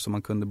information som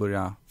man kunde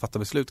börja fatta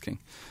beslut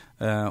kring.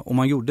 Och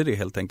man gjorde det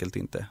helt enkelt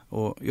inte.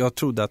 Och jag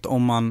trodde att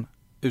om man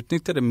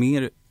utnyttjade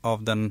mer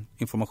av den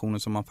informationen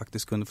som man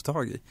faktiskt kunde få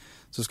tag i,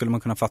 så skulle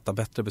man kunna fatta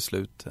bättre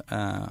beslut,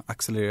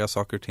 accelerera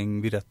saker och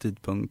ting vid rätt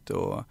tidpunkt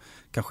och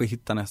kanske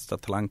hitta nästa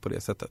talang på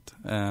det sättet.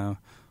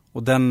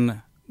 Och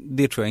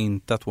det tror jag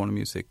inte att Warner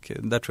Music,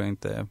 där tror jag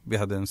inte vi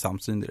hade en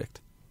samsyn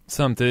direkt.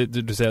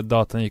 Samtidigt, du säger att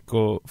datan gick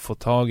att få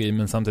tag i,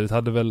 men samtidigt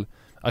hade väl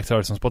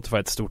aktörer som Spotify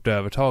ett stort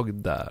övertag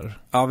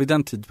där? Ja, vid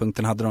den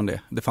tidpunkten hade de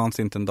det. Det fanns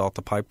inte en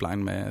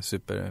datapipeline med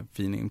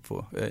superfin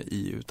info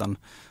i, utan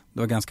det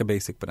var ganska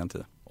basic på den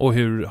tiden. Och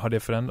hur har det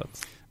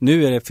förändrats?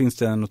 Nu finns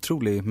det en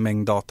otrolig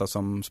mängd data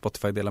som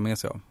Spotify delar med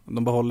sig av.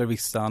 De behåller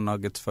vissa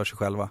nuggets för sig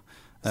själva.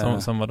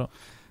 Som vad då?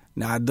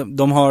 Nej,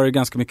 de har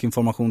ganska mycket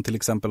information till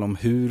exempel om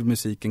hur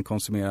musiken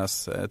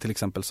konsumeras, till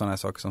exempel sådana här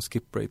saker som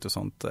skip rate och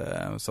sånt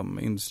som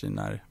industrin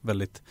är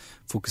väldigt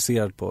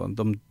fokuserad på.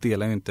 De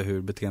delar ju inte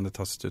hur beteendet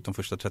har sett ut de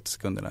första 30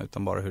 sekunderna,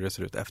 utan bara hur det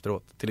ser ut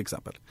efteråt till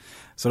exempel.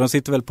 Så de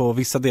sitter väl på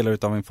vissa delar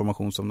av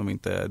information som de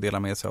inte delar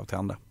med sig av till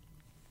andra.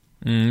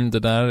 Det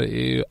där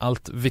är ju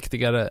allt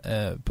viktigare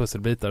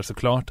pusselbitar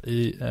såklart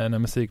när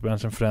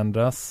musikbranschen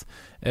förändras.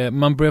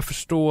 Man börjar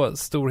förstå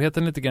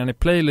storheten lite grann i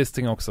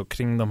playlisting också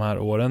kring de här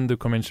åren. Du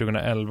kom in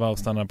 2011 och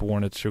stannade på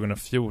Warner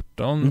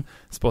 2014.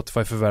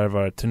 Spotify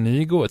förvärvar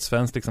Tunigo, ett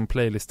svenskt liksom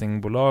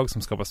playlistingbolag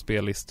som skapar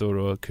spellistor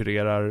och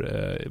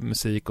kurerar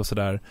musik och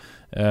sådär.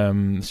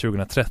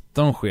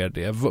 2013 sker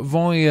det.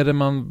 Vad är det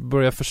man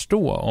börjar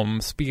förstå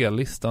om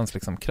spellistans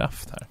liksom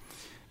kraft här?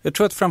 Jag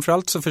tror att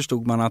framförallt så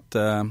förstod man att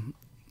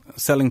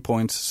selling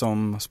points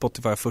som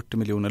Spotify 40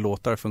 miljoner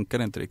låtar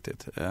funkar inte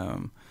riktigt.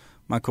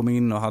 Man kom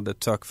in och hade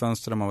ett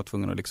sökfönster där man var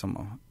tvungen att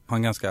liksom ha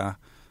en ganska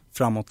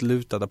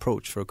framåtlutad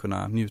approach för att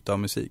kunna njuta av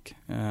musik.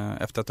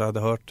 Efter att du hade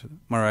hört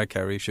Mariah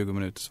Carey i 20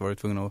 minuter så var du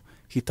tvungen att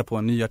hitta på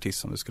en ny artist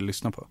som du skulle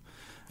lyssna på.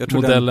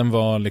 Modellen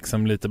var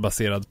liksom lite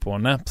baserad på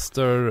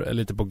Napster,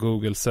 lite på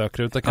Google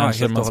sökruta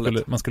kanske.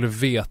 Man skulle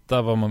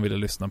veta vad man ville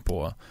lyssna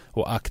på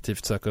och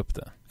aktivt söka upp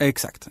det.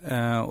 Exakt.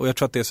 Och jag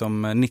tror att det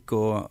som Nico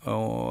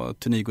och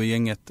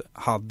Tunigo-gänget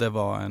hade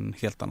var en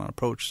helt annan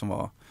approach som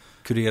var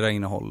kurera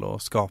innehåll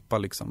och skapa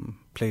liksom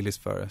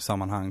playlist för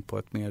sammanhang på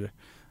ett mer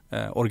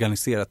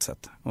organiserat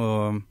sätt.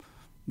 Och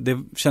det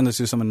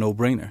kändes ju som en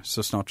no-brainer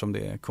så snart som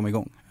det kom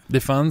igång. Det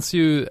fanns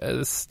ju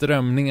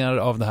strömningar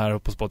av det här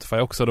på Spotify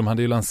också. De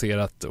hade ju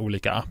lanserat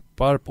olika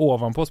appar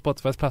ovanpå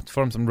Spotifys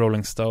plattform som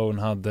Rolling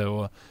Stone hade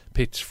och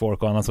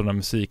Pitchfork och andra sådana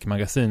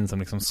musikmagasin som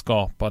liksom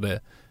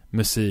skapade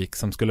musik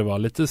som skulle vara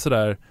lite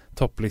sådär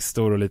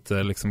topplistor och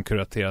lite liksom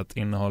kuraterat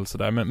innehåll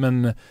sådär.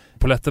 Men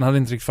poletten hade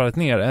inte riktigt fallit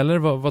ner, eller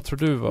vad tror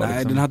du? Nej,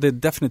 liksom? Den hade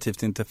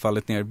definitivt inte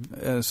fallit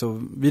ner.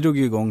 Så vi drog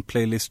ju igång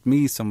Playlist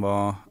Me som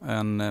var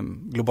en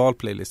global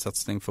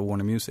playlist-satsning för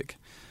Warner Music.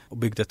 Och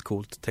byggde ett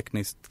coolt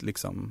tekniskt,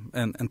 liksom,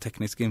 en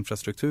teknisk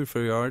infrastruktur för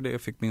att göra det.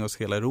 Fick med oss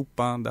hela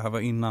Europa. Det här var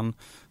innan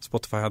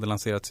Spotify hade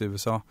lanserats i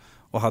USA.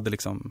 Och hade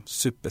liksom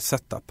super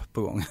setup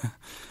på gång.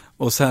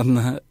 Och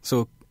sen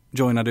så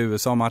joinade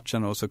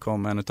USA-matchen och så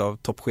kom en av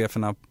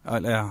toppcheferna,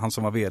 han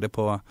som var vd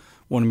på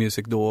Warner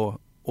Music då.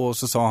 Och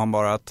så sa han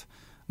bara att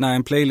nej,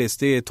 en playlist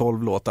det är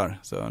 12 låtar.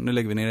 Så nu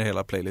lägger vi ner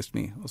hela Playlist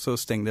Me. Och så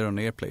stängde de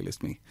ner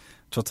Playlist Me.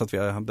 Trots att vi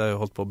hade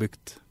hållit på och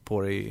byggt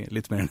på det i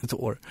lite mer än ett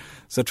år.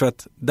 Så jag tror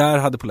att där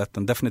hade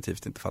poletten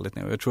definitivt inte fallit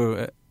ner. Och jag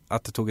tror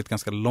att det tog ett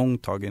ganska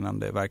långt tag innan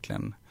det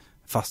verkligen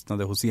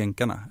fastnade hos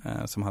jänkarna.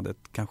 Som hade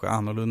ett kanske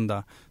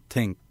annorlunda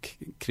tänk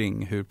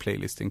kring hur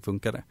playlisting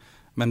funkade.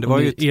 Men det var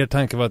ju er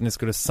tanke var att ni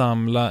skulle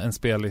samla en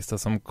spellista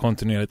som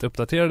kontinuerligt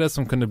uppdaterades,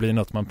 som kunde bli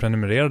något man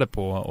prenumererade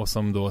på och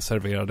som då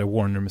serverade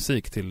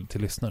Warner-musik till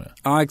lyssnare.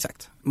 Ja,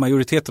 exakt.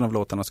 Majoriteten av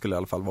låtarna skulle i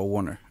alla fall vara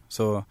Warner.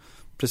 Så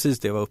precis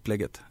det var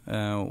upplägget.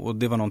 Och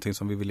det var någonting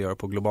som vi ville göra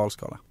på global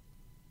skala.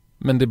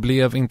 Men det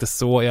blev inte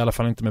så, i alla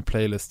fall inte med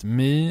Playlist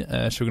Me.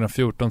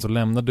 2014 så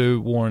lämnade du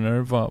Warner.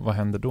 Vad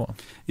hände då?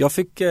 Jag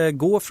fick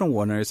gå från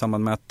Warner i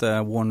samband med att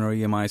Warner och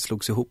EMI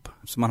slogs ihop.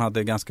 Så man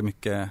hade ganska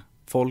mycket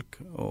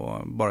folk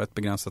och bara ett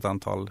begränsat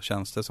antal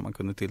tjänster som man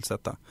kunde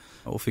tillsätta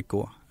och fick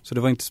gå. Så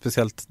det var inte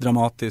speciellt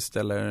dramatiskt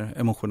eller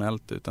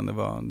emotionellt, utan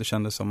det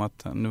kändes som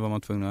att nu var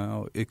man tvungen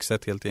att yxa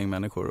ett helt gäng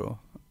människor och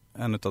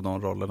en av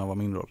de rollerna var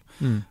min roll.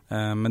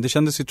 Men det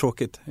kändes ju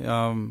tråkigt.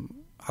 Jag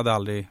hade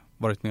aldrig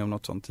varit med om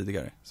något sånt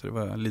tidigare. Så det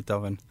var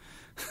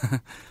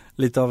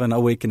lite av en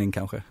awakening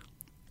kanske.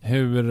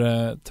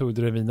 Hur tog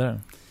du det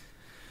vidare?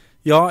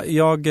 Ja,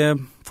 jag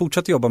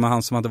fortsatte jobba med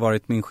han som hade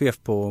varit min chef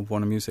på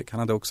Warner Music. Han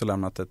hade också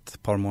lämnat ett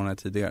par månader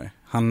tidigare.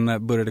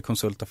 Han började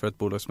konsulta för ett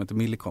bolag som heter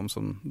Millicom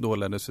som då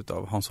leddes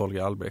av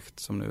Hans-Holger Albrecht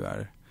som nu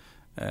är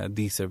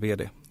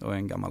Deezer-vd och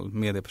en gammal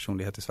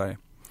mediepersonlighet i Sverige.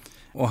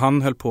 Och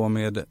han höll på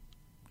med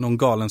någon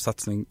galen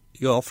satsning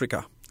i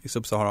Afrika, i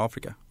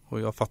Sub-Sahara-Afrika.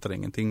 Och jag fattade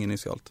ingenting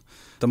initialt.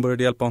 De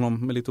började hjälpa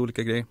honom med lite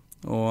olika grejer.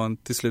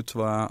 Och till slut så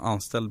var jag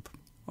anställd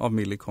av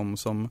Millicom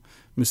som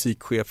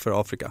musikchef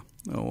för Afrika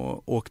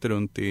och åkte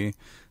runt i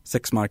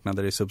 6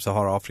 marknader i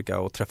Sub-Sahara-Afrika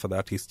och träffade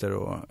artister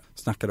och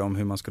snackade om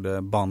hur man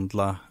skulle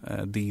bandla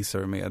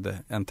Deezer med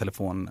en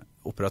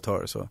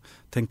telefonoperatör. Så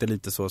tänkte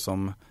lite så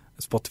som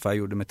Spotify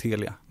gjorde med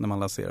Telia när man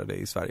lanserade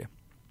i Sverige.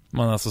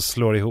 Man alltså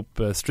slår ihop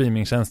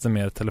streamingtjänsten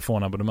med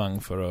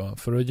telefonabonnemang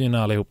för att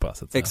gynna allihopa,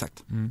 så att säga.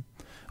 Exakt.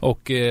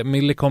 Och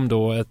Millicom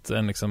då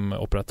en liksom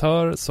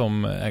operatör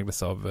som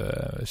ägdes av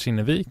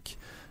Kinnevik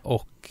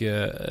och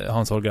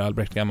Hans-Holger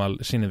Albrecht,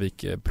 gammal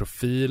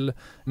Kinnevik-profil,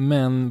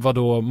 men var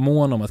då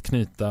mån om att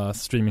knyta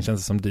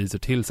streamingtjänster som Deezer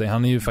till sig.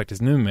 Han är ju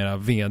faktiskt numera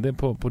vd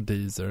på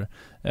Deezer.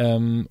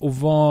 Och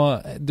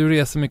du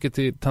reser mycket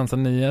till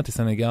Tanzania, till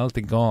Senegal,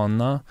 till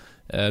Ghana.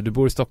 Du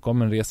bor i Stockholm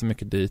men reser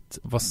mycket dit.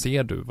 Vad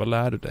ser du? Vad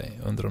lär du dig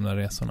under de där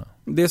resorna?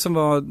 Det som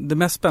var det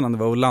mest spännande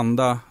var att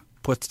landa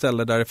på ett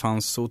ställe där det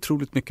fanns så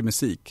otroligt mycket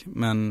musik,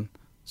 men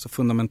så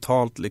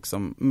fundamentalt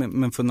liksom,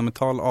 med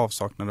fundamental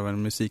avsaknad av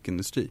en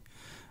musikindustri.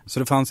 Så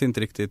det fanns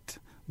inte riktigt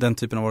den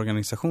typen av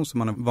organisation som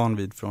man är van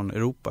vid från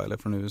Europa eller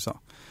från USA.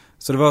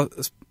 Så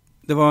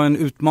det var en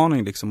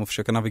utmaning liksom att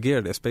försöka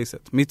navigera det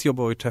spacet. Mitt jobb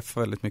var att träffa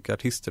väldigt mycket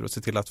artister och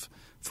se till att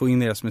få in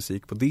deras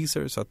musik på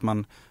Deezer så att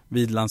man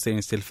vid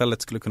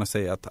lanseringstillfället skulle kunna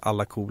säga att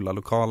alla coola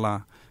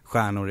lokala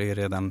stjärnor är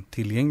redan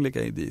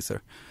tillgängliga i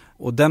Deezer.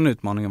 Och den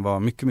utmaningen var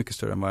mycket, mycket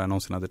större än vad jag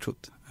någonsin hade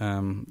trott.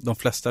 De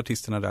flesta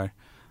artisterna där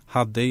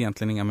hade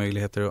egentligen inga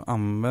möjligheter att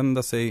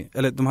använda sig,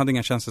 eller de hade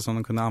inga tjänster som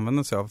de kunde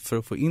använda sig av för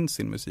att få in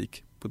sin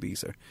musik på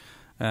Deezer.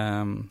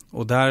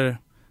 Och där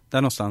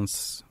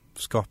någonstans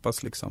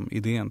skapas liksom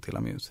idén till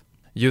Amuse.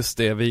 Just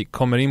det, vi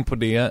kommer in på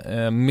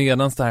det.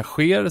 Medan det här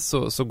sker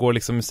så går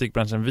liksom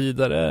musikbranschen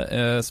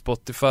vidare.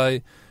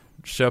 Spotify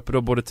köper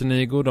då både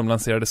Tinigo, de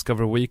lanserar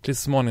Discover Weekly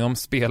så småningom,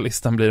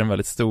 spellistan blir en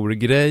väldigt stor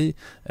grej.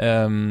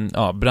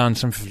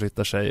 Branschen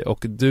förflyttar sig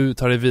och du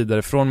tar dig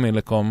vidare från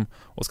Millicom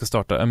och ska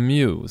starta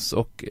Amuse.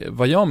 Och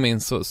vad jag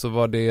minns så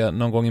var det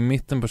någon gång i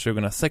mitten på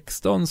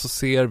 2016 så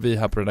ser vi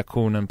här på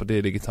redaktionen på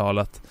det digital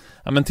att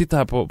men titta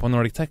här på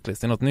Nordic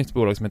Techlist, det är något nytt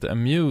bolag som heter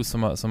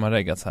Amuse som har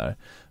reggats här.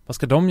 Vad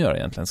ska de göra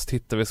egentligen? Så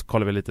tittar vi, så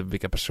kollar vi lite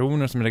vilka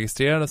personer som är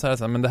registrerade så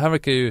här, men det här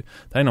verkar ju,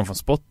 det här är någon från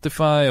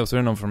Spotify och så är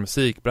det någon från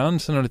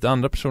musikbranschen och lite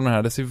andra personer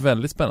här. Det ser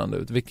väldigt spännande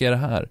ut. Vilka är det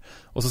här?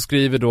 Och så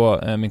skriver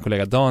då min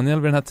kollega Daniel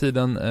vid den här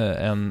tiden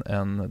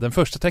den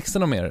första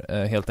texten om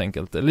er helt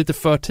enkelt. Lite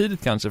för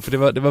tidigt kanske,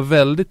 för det var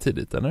väldigt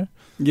tidigt, eller?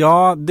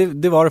 Ja,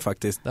 det var det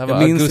faktiskt. Det här var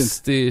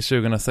augusti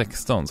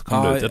 2016 så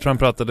kom det ut. Jag tror han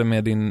pratade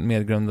med din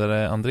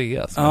medgrundare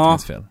Andreas, om jag inte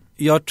minns fel.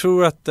 Jag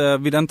tror att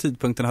vid den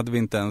tidpunkten hade vi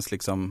inte ens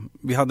liksom,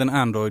 vi hade en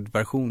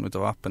Android-version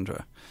utav appen tror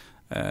jag.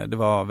 Det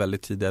var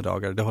väldigt tidiga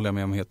dagar, det håller jag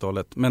med om helt och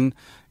hållet. Men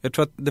jag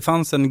tror att det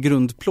fanns en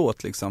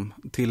grundplåt liksom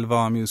till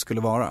vad Amuse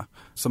skulle vara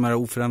som är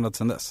oförändrat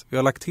sedan dess. Vi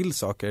har lagt till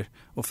saker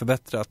och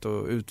förbättrat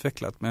och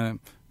utvecklat, men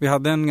vi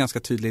hade en ganska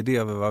tydlig idé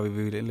över vad vi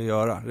ville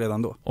göra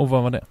redan då. Och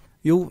vad var det?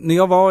 Jo, när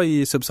jag var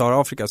i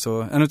Sub-Sahara-Afrika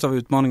så en av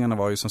utmaningarna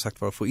var ju som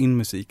sagt att få in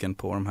musiken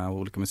på de här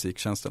olika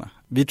musiktjänsterna.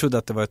 Vi trodde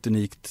att det var ett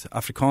unikt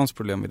afrikanskt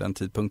problem vid den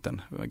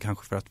tidpunkten,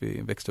 kanske för att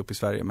vi växte upp i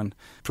Sverige, men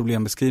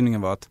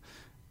problembeskrivningen var att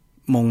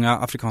många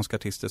afrikanska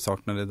artister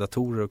saknade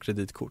datorer och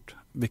kreditkort,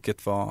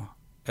 vilket var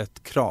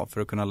ett krav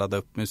för att kunna ladda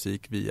upp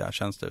musik via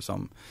tjänster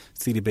som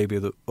CD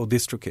Baby och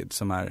DistroKid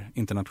som är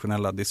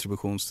internationella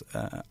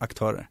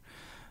distributionsaktörer.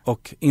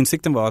 Och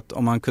insikten var att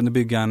om man kunde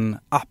bygga en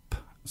app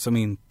som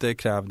inte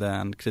krävde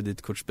en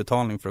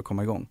kreditkortsbetalning för att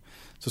komma igång,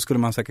 så skulle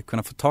man säkert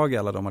kunna få tag i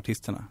alla de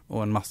artisterna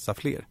och en massa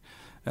fler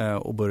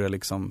och börja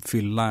liksom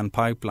fylla en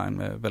pipeline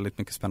med väldigt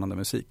mycket spännande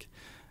musik.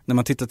 När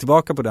man tittar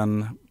tillbaka på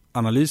den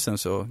analysen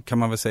så kan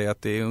man väl säga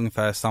att det är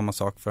ungefär samma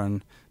sak för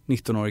en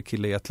 19-årig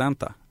kille i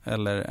Atlanta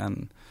eller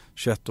en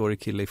 21-årig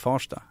kille i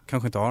Farsta.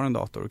 Kanske inte har en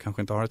dator och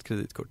kanske inte har ett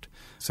kreditkort.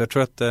 Så jag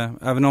tror att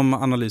även om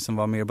analysen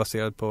var mer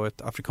baserad på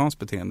ett afrikanskt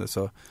beteende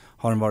så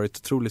har den varit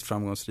otroligt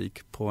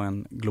framgångsrik på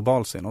en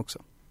global scen också.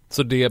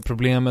 Så det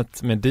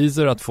problemet med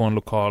Deezer att få en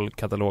lokal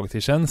katalog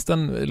till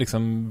tjänsten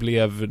liksom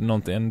blev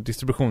en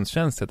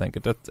distributionstjänst helt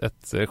enkelt.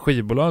 Ett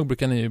skivbolag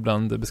brukar ni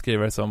ibland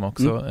beskriva det som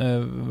också.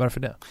 Varför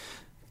det?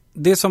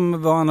 Det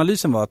som var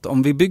analysen var att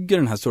om vi bygger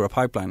den här stora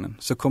pipelinen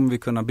så kommer vi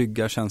kunna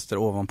bygga tjänster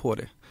ovanpå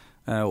det.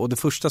 Och det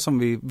första som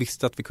vi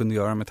visste att vi kunde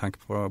göra med tanke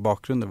på våra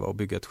bakgrunder var att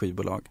bygga ett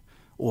skivbolag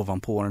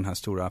ovanpå den här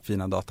stora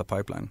fina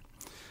datapipeline.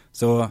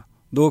 Så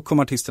då kom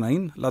artisterna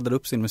in, laddade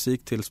upp sin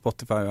musik till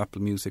Spotify,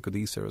 Apple Music och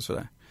Deezer och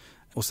sådär.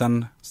 Och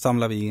sen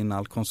samlar vi in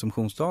all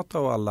konsumtionsdata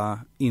och alla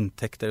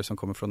intäkter som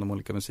kommer från de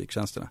olika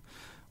musiktjänsterna.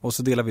 Och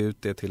så delar vi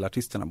ut det till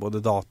artisterna, både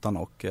datan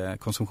och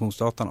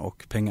konsumtionsdatan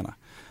och pengarna.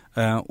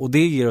 Och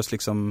det ger oss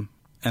liksom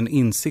en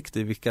insikt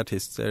i vilka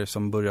artister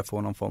som börjar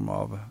få någon form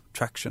av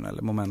traction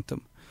eller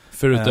momentum.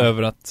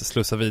 Förutöver att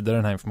slussa vidare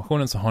den här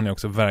informationen så har ni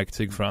också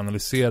verktyg för att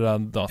analysera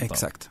data.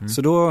 Exakt.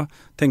 Så då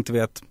tänkte vi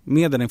att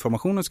med den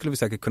informationen skulle vi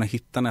säkert kunna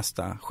hitta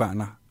nästa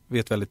stjärna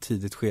vid ett väldigt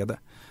tidigt skede.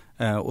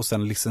 Och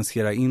sen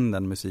licensiera in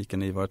den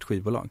musiken i vårt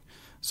skivbolag.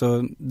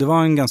 Så det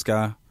var en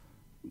ganska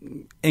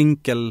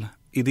enkel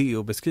idé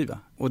att beskriva.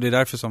 Och det är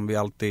därför som vi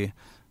alltid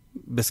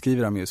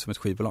beskriver Amuse som ett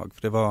skivbolag.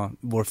 För det var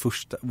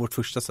vårt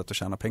första sätt att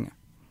tjäna pengar.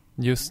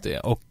 Just det,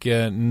 och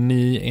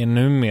ni är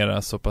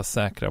numera så pass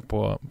säkra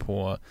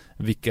på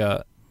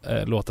vilka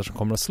låtar som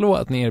kommer att slå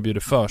att ni erbjuder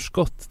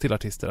förskott till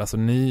artister. Alltså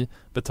ni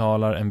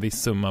betalar en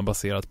viss summa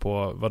baserat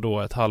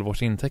på ett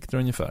halvårs intäkter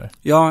ungefär.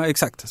 Ja,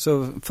 exakt.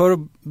 Så för att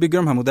bygga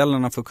de här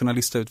modellerna för att kunna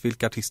lista ut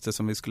vilka artister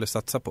som vi skulle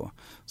satsa på,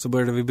 så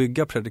började vi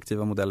bygga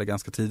prediktiva modeller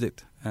ganska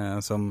tidigt.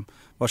 Som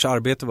vars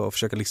arbete var att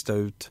försöka lista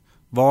ut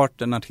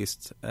vart en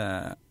artist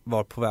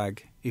var på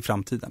väg i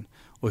framtiden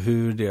och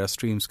hur deras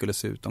stream skulle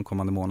se ut de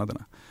kommande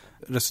månaderna.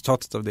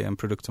 Resultatet av det är en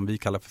produkt som vi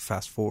kallar för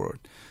Fast Forward,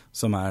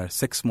 som är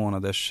 6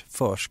 månaders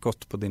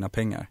förskott på dina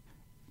pengar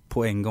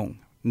på en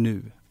gång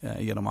nu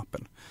genom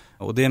appen.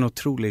 Och det är en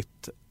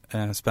otroligt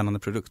spännande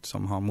produkt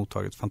som har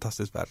mottagits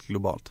fantastiskt väl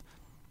globalt.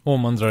 Och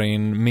om man drar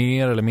in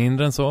mer eller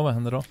mindre än så, vad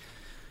händer då?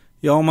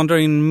 Ja, om man drar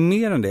in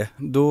mer än det,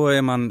 då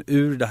är man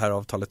ur det här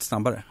avtalet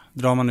snabbare.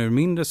 Drar man ur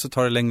mindre så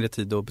tar det längre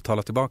tid att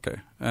betala tillbaka.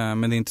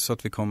 Men det är inte så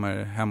att vi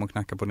kommer hem och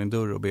knackar på din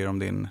dörr och ber om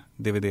din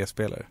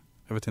DVD-spelare.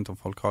 Jag vet inte om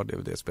folk har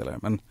DVD-spelare,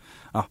 men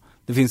ja,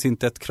 det finns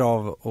inte ett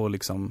krav att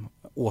liksom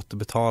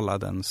återbetala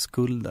den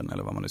skulden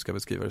eller vad man nu ska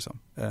beskriva det som.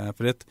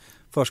 För det är ett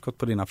förskott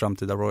på dina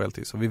framtida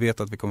royalties och vi vet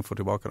att vi kommer få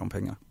tillbaka de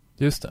pengarna.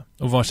 Just det.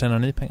 Och var tjänar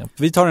ni pengar?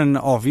 Vi tar en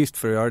avgift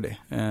för att göra det.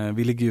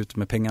 Vi ligger ut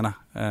med pengarna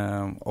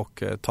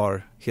och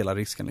tar hela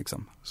risken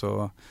liksom.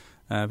 Så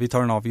vi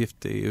tar en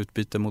avgift i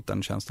utbyte mot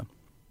den tjänsten.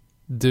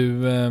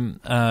 Du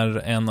är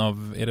en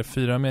av, är det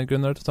 4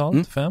 medgrundare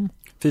totalt? 5?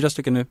 4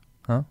 stycken nu.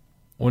 Ja.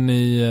 Och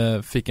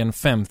ni fick en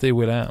 5:e i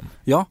will.i.am.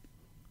 Ja.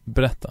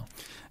 Berätta.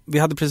 Vi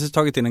hade precis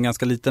tagit in en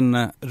ganska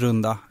liten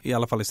runda, i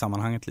alla fall i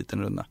sammanhanget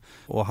liten runda.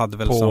 Och hade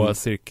väl på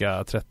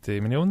cirka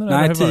 30 miljoner?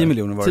 Nej, 10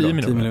 miljoner var det 10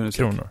 miljoner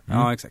kronor.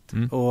 Ja, exakt.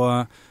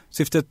 Och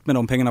syftet med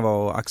de pengarna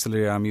var att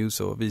accelerera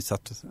Amuse och visa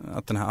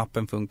att den här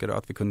appen funkar och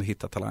att vi kunde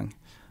hitta talang.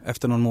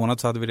 Efter någon månad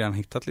så hade vi redan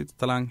hittat lite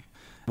talang.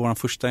 Vår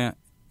första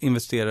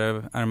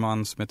investerare är en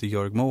man som heter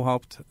Jörg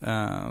Mohaupt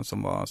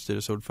som var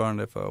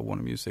styrelseordförande för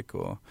Warner Music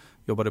och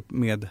jobbade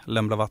med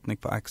Lembla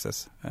Vatnik på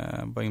Access,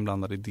 var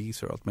inblandad i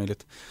Deezer och allt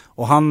möjligt.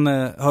 Och han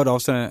hörde av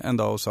sig en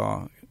dag och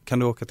sa, kan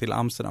du åka till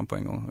Amsterdam på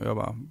en gång? Och jag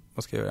bara,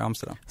 vad ska jag göra i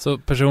Amsterdam? Så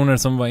personer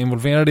som var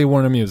involverade i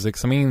Warner Music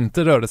som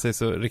inte rörde sig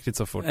så riktigt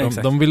så fort,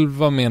 de vill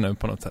vara med nu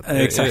på något sätt.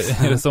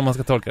 Är det så man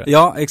ska tolka det?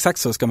 Ja, exakt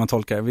så ska man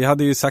tolka det. Vi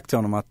hade ju sagt till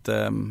honom att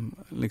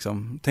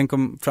liksom, tänk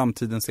om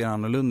framtiden ser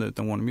annorlunda ut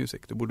än Warner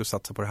Music. Du borde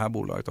satsa på det här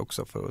bolaget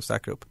också för att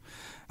säkra upp.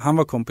 Han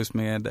är kompis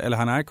med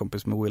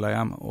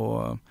will.i.am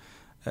och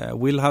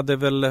Will hade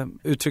väl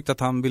uttryckt att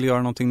han ville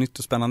göra någonting nytt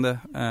och spännande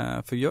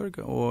för Jörg,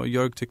 och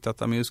Jörg tyckte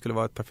att Amuse skulle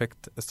vara ett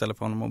perfekt ställe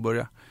för honom att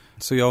börja.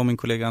 Så jag och min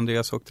kollega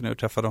Andreas åkte ner och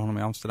träffade honom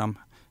i Amsterdam.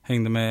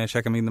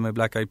 Käkade middag med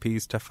Black Eyed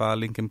Peas, träffade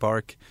Linkin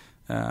Park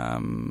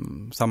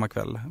samma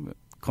kväll.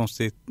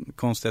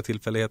 Konstiga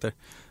tillfälligheter.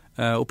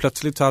 Och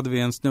plötsligt så hade vi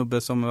en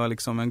snubbe som var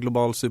liksom en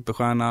global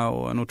superstjärna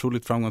och en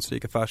otroligt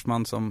framgångsrik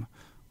affärsman som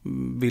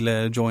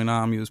ville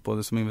joina Amuse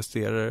både som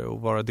investerare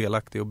och vara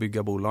delaktig och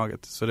bygga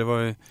bolaget. Så det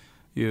var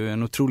ju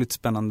en otroligt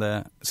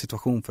spännande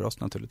situation för oss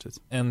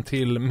naturligtvis. En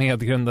till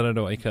medgrundare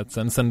då i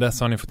kretsen. Sen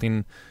dess har ni fått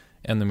in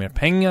ännu mer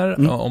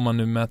pengar. Om man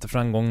nu mäter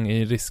framgång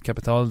i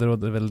riskkapital, det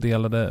råder väl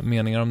delade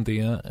meningar om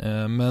det.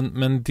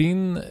 Men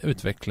din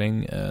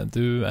utveckling,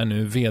 du är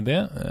nu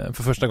vd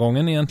för första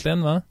gången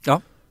egentligen, va?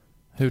 Ja.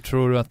 Hur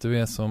tror du att du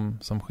är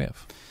som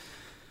chef?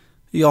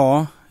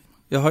 Ja,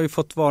 jag har ju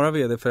fått vara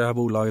vd för det här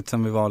bolaget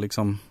sedan vi var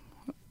liksom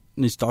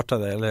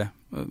nystartade eller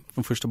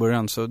från första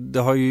början. Så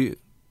jag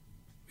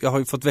har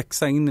ju fått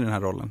växa in i den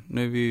här rollen.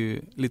 Nu är vi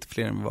ju lite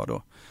fler än vi var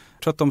då.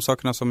 Jag tror att de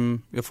sakerna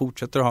som jag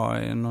fortsätter att ha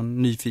är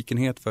någon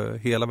nyfikenhet för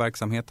hela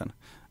verksamheten.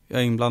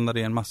 Jag är inblandad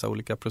i en massa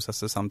olika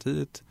processer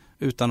samtidigt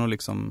utan att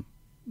liksom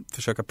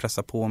försöka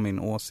pressa på min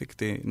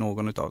åsikt i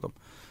någon utav dem.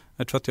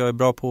 Jag tror att jag är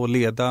bra på att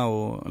leda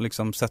och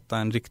liksom sätta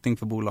en riktning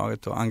för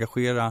bolaget och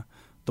engagera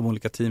de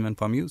olika teamen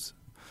på Amuse.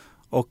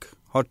 Och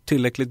har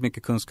tillräckligt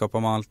mycket kunskap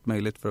om allt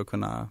möjligt för att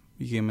kunna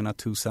ge mina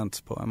 2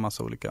 cents på en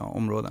massa olika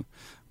områden.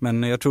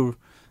 Men jag tror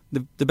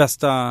det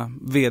bästa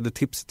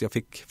vd-tipset jag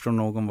fick från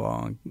någon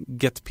var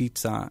get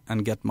pizza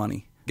and get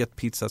money. Get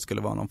pizza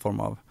skulle vara någon form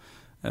av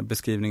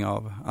beskrivning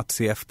av att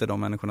se efter de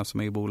människorna som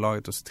är i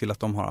bolaget och se till att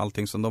de har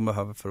allting som de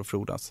behöver för att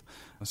frodas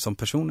som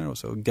personer, och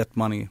så get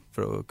money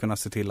för att kunna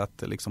se till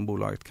att liksom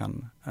bolaget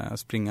kan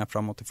springa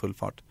framåt i full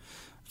fart.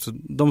 Så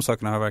de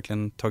sakerna har jag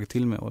verkligen tagit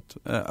till mig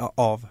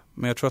av.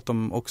 Men jag tror att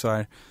de också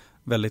är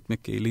väldigt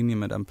mycket i linje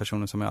med den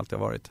personen som jag alltid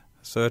har varit.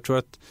 Så jag tror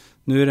att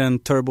nu är det en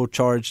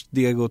turbocharged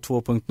Diego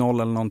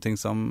 2.0 eller någonting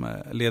som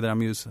leder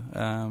Amuse.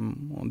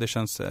 Och det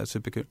känns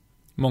superkul.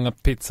 Många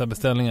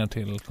pizzabeställningar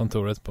till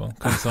kontoret på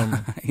Konsum.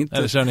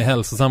 Eller kör ni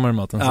hälsosammare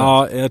maten? Så?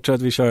 Ja, jag tror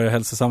att vi kör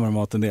hälsosammare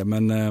mat än det.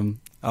 Men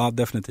ja,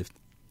 definitivt.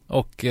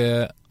 Och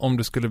om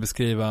du skulle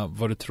beskriva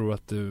vad du tror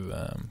att du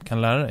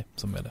kan lära dig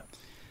som vd?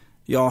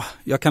 Ja,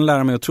 jag kan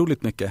lära mig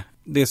otroligt mycket.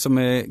 det som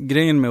är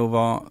grejen med att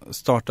vara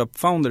startup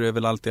founder är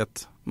väl alltid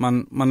att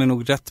man är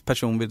nog rätt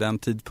person vid den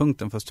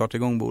tidpunkten för att starta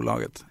igång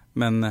bolaget.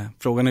 Men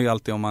frågan är ju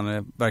alltid om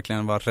man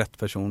verkligen var rätt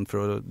person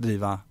för att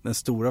driva den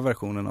stora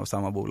versionen av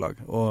samma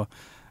bolag. Och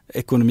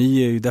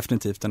ekonomi är ju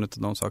definitivt en av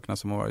de sakerna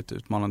som har varit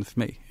utmanande för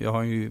mig. Jag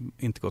har ju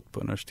inte gått på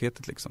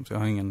universitetet liksom, så jag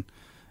har ingen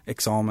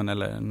examen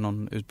eller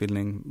någon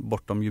utbildning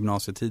bortom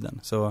gymnasietiden.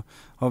 Så jag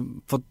har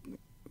fått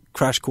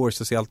crash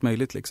courses i allt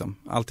möjligt liksom.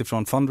 Allt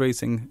ifrån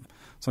fundraising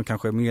som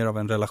kanske är mer av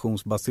en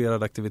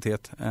relationsbaserad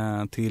aktivitet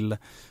till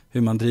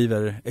hur man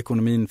driver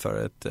ekonomin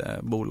för ett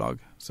bolag.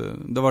 Så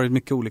det har varit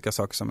mycket olika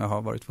saker som jag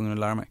har varit tvungen att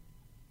lära mig.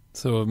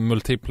 Så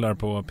multiplar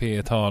på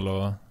P-tal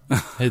och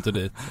hit och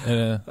dit.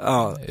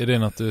 Är det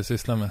något du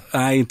sysslar med?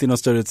 Nej, inte i någon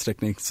större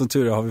utsträckning. Som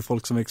tur är har vi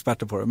folk som är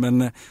experter på det.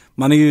 Men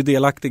man är ju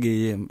delaktig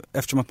i,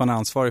 eftersom att man är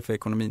ansvarig för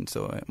ekonomin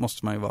så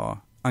måste man ju vara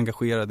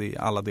engagerad i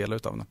alla delar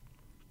utav den.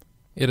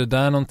 Är det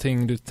där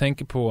någonting du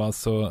tänker på?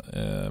 Alltså,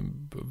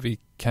 vi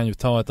kan ju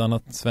ta ett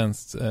annat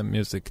svenskt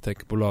music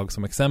tech-bolag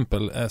som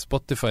exempel.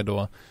 Spotify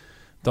då.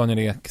 Daniel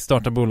Ek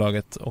startar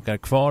bolaget och är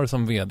kvar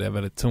som vd,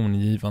 väldigt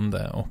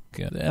tongivande och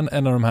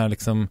en av de här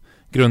liksom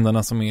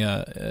grundarna som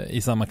är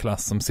i samma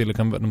klass som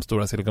de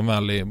stora Silicon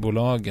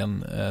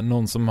Valley-bolagen.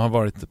 Någon som har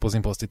varit på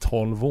sin post i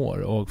 12 år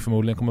och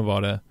förmodligen kommer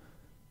vara det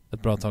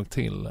ett bra tag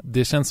till.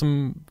 Det känns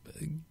som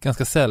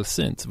ganska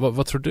sällsynt.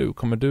 Vad tror du?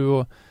 Kommer du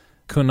att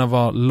kunna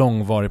vara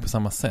långvarig på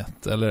samma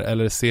sätt?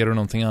 Eller ser du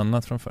någonting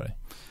annat framför dig?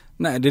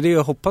 Nej, det är det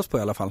jag hoppas på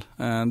i alla fall.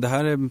 Det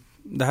här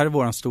är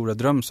våran stora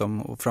dröm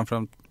och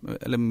framförallt,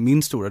 eller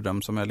min stora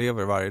dröm som jag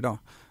lever varje dag.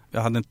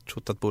 Jag hade inte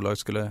trott att bolaget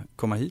skulle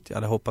komma hit. Jag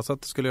hade hoppats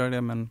att det skulle göra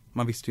det, men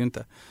man visste ju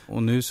inte.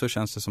 Och nu så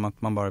känns det som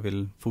att man bara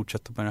vill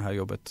fortsätta med det här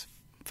jobbet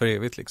för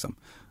evigt liksom.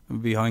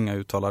 Vi har inga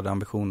uttalade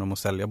ambitioner om att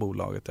sälja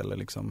bolaget eller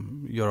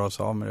liksom göra oss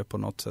av med det på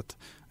något sätt.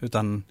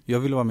 Utan jag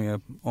vill vara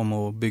med om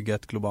att bygga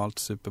ett globalt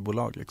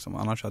superbolag liksom.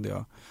 Annars hade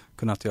jag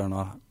kunnat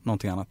göra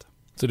någonting annat.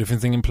 Så det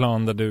finns ingen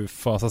plan där du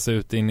fasas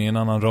ut in i en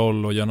annan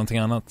roll och gör någonting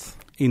annat?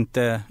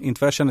 Inte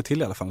vad jag känner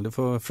till i alla fall. Du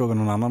får fråga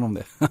någon annan om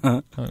det.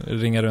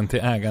 Ringa runt till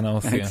ägarna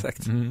och se.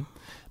 Exakt.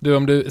 Du,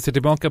 om du ser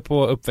tillbaka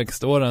på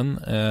uppväxtåren,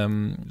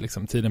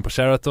 liksom tiden på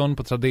Sheraton,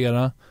 på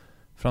Tradera,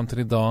 fram till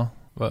idag,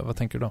 vad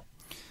tänker du då?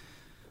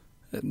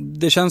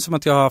 Det känns som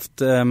att jag har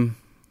haft en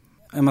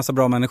massa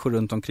bra människor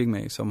runt omkring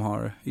mig som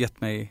har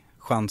gett mig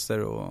chanser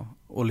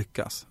och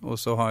lyckas. Och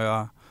så har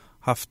jag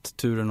haft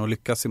turen att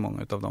lyckas i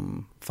många av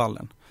de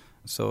fallen.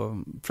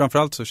 Så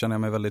framförallt så känner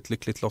jag mig väldigt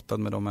lyckligt lottad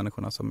med de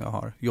människorna som jag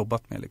har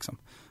jobbat med liksom.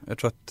 Jag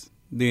tror att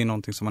det är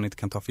någonting som man inte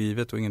kan ta för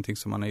givet och ingenting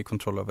som man är i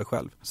kontroll över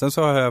själv. Sen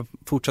så har jag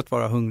fortsatt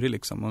vara hungrig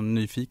liksom och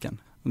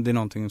nyfiken. Det är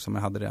någonting som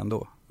jag hade redan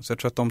då. Så jag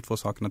tror att de två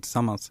sakerna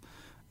tillsammans,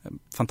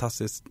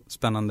 fantastiskt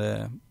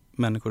spännande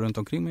människor runt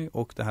omkring mig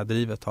och det här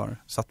drivet har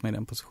satt mig i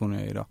den positionen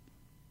jag är idag.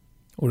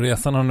 Och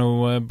resan har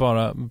nog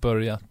bara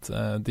börjat.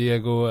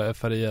 Diego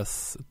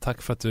Farias,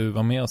 tack för att du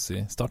var med oss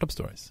i Startup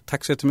Stories.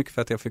 Tack så jättemycket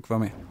för att jag fick vara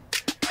med.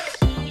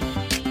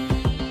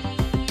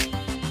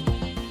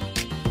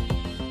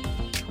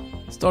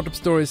 Startup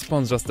Stories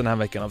sponsras den här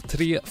veckan av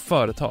 3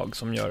 företag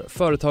som gör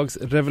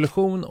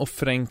företagsrevolution och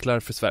förenklar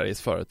för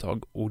Sveriges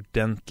företag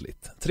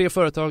ordentligt. 3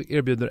 företag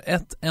erbjuder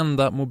ett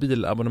enda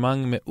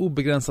mobilabonnemang med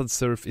obegränsad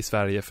surf i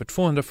Sverige för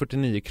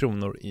 249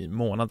 kronor i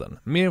månaden.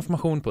 Mer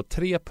information på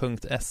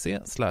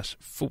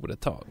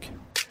 3.se/företag.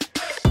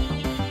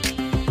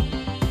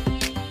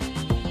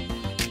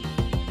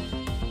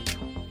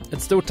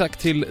 Ett stort tack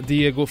till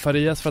Diego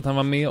Farias för att han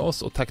var med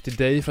oss och tack till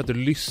dig för att du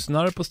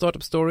lyssnar på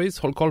Startup Stories.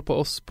 Håll koll på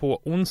oss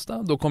på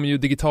onsdag, då kommer ju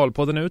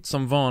Digitalpodden ut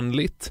som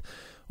vanligt.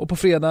 Och på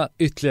fredag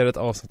ytterligare ett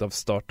avsnitt av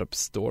Startup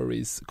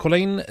Stories. Kolla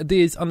in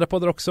DIs andra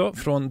poddar också,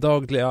 från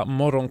dagliga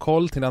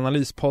morgonkoll till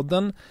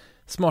analyspodden,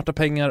 Smarta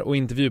pengar och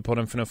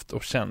intervjupodden Förnuft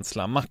och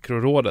känsla.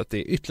 Makrorådet, det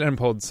är ytterligare en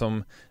podd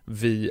som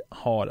vi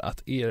har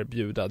att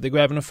erbjuda. Det går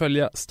även att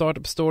följa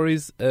Startup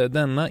Stories,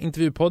 denna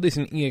intervjupodd, i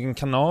sin egen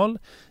kanal.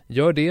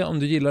 Gör det om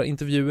du gillar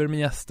intervjuer med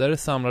gäster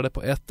samlade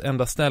på ett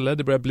enda ställe.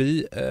 Det börjar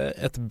bli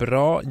ett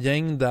bra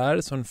gäng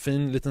där, så en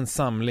fin liten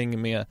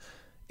samling med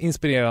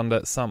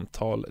inspirerande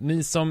samtal.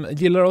 Ni som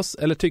gillar oss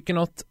eller tycker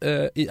något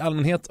i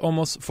allmänhet om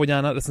oss får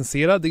gärna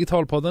recensera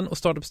Digitalpodden och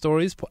Startup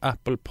Stories på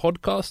Apple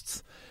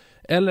Podcasts.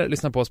 Eller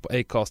lyssna på oss på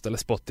Acast eller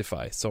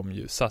Spotify som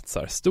ju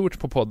satsar stort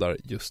på poddar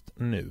just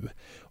nu.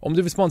 Om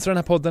du vill sponsra den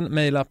här podden,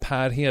 mejla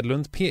Per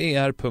Hedlund,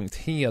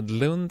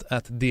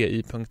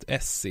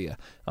 per.hedlund@di.se.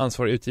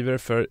 Ansvarig utgivare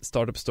för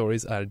Startup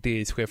Stories är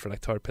DIs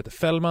chefredaktör Peter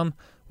Fällman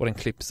och den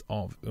klipps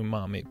av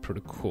Umami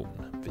Produktion.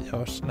 Vi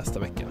hörs nästa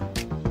vecka.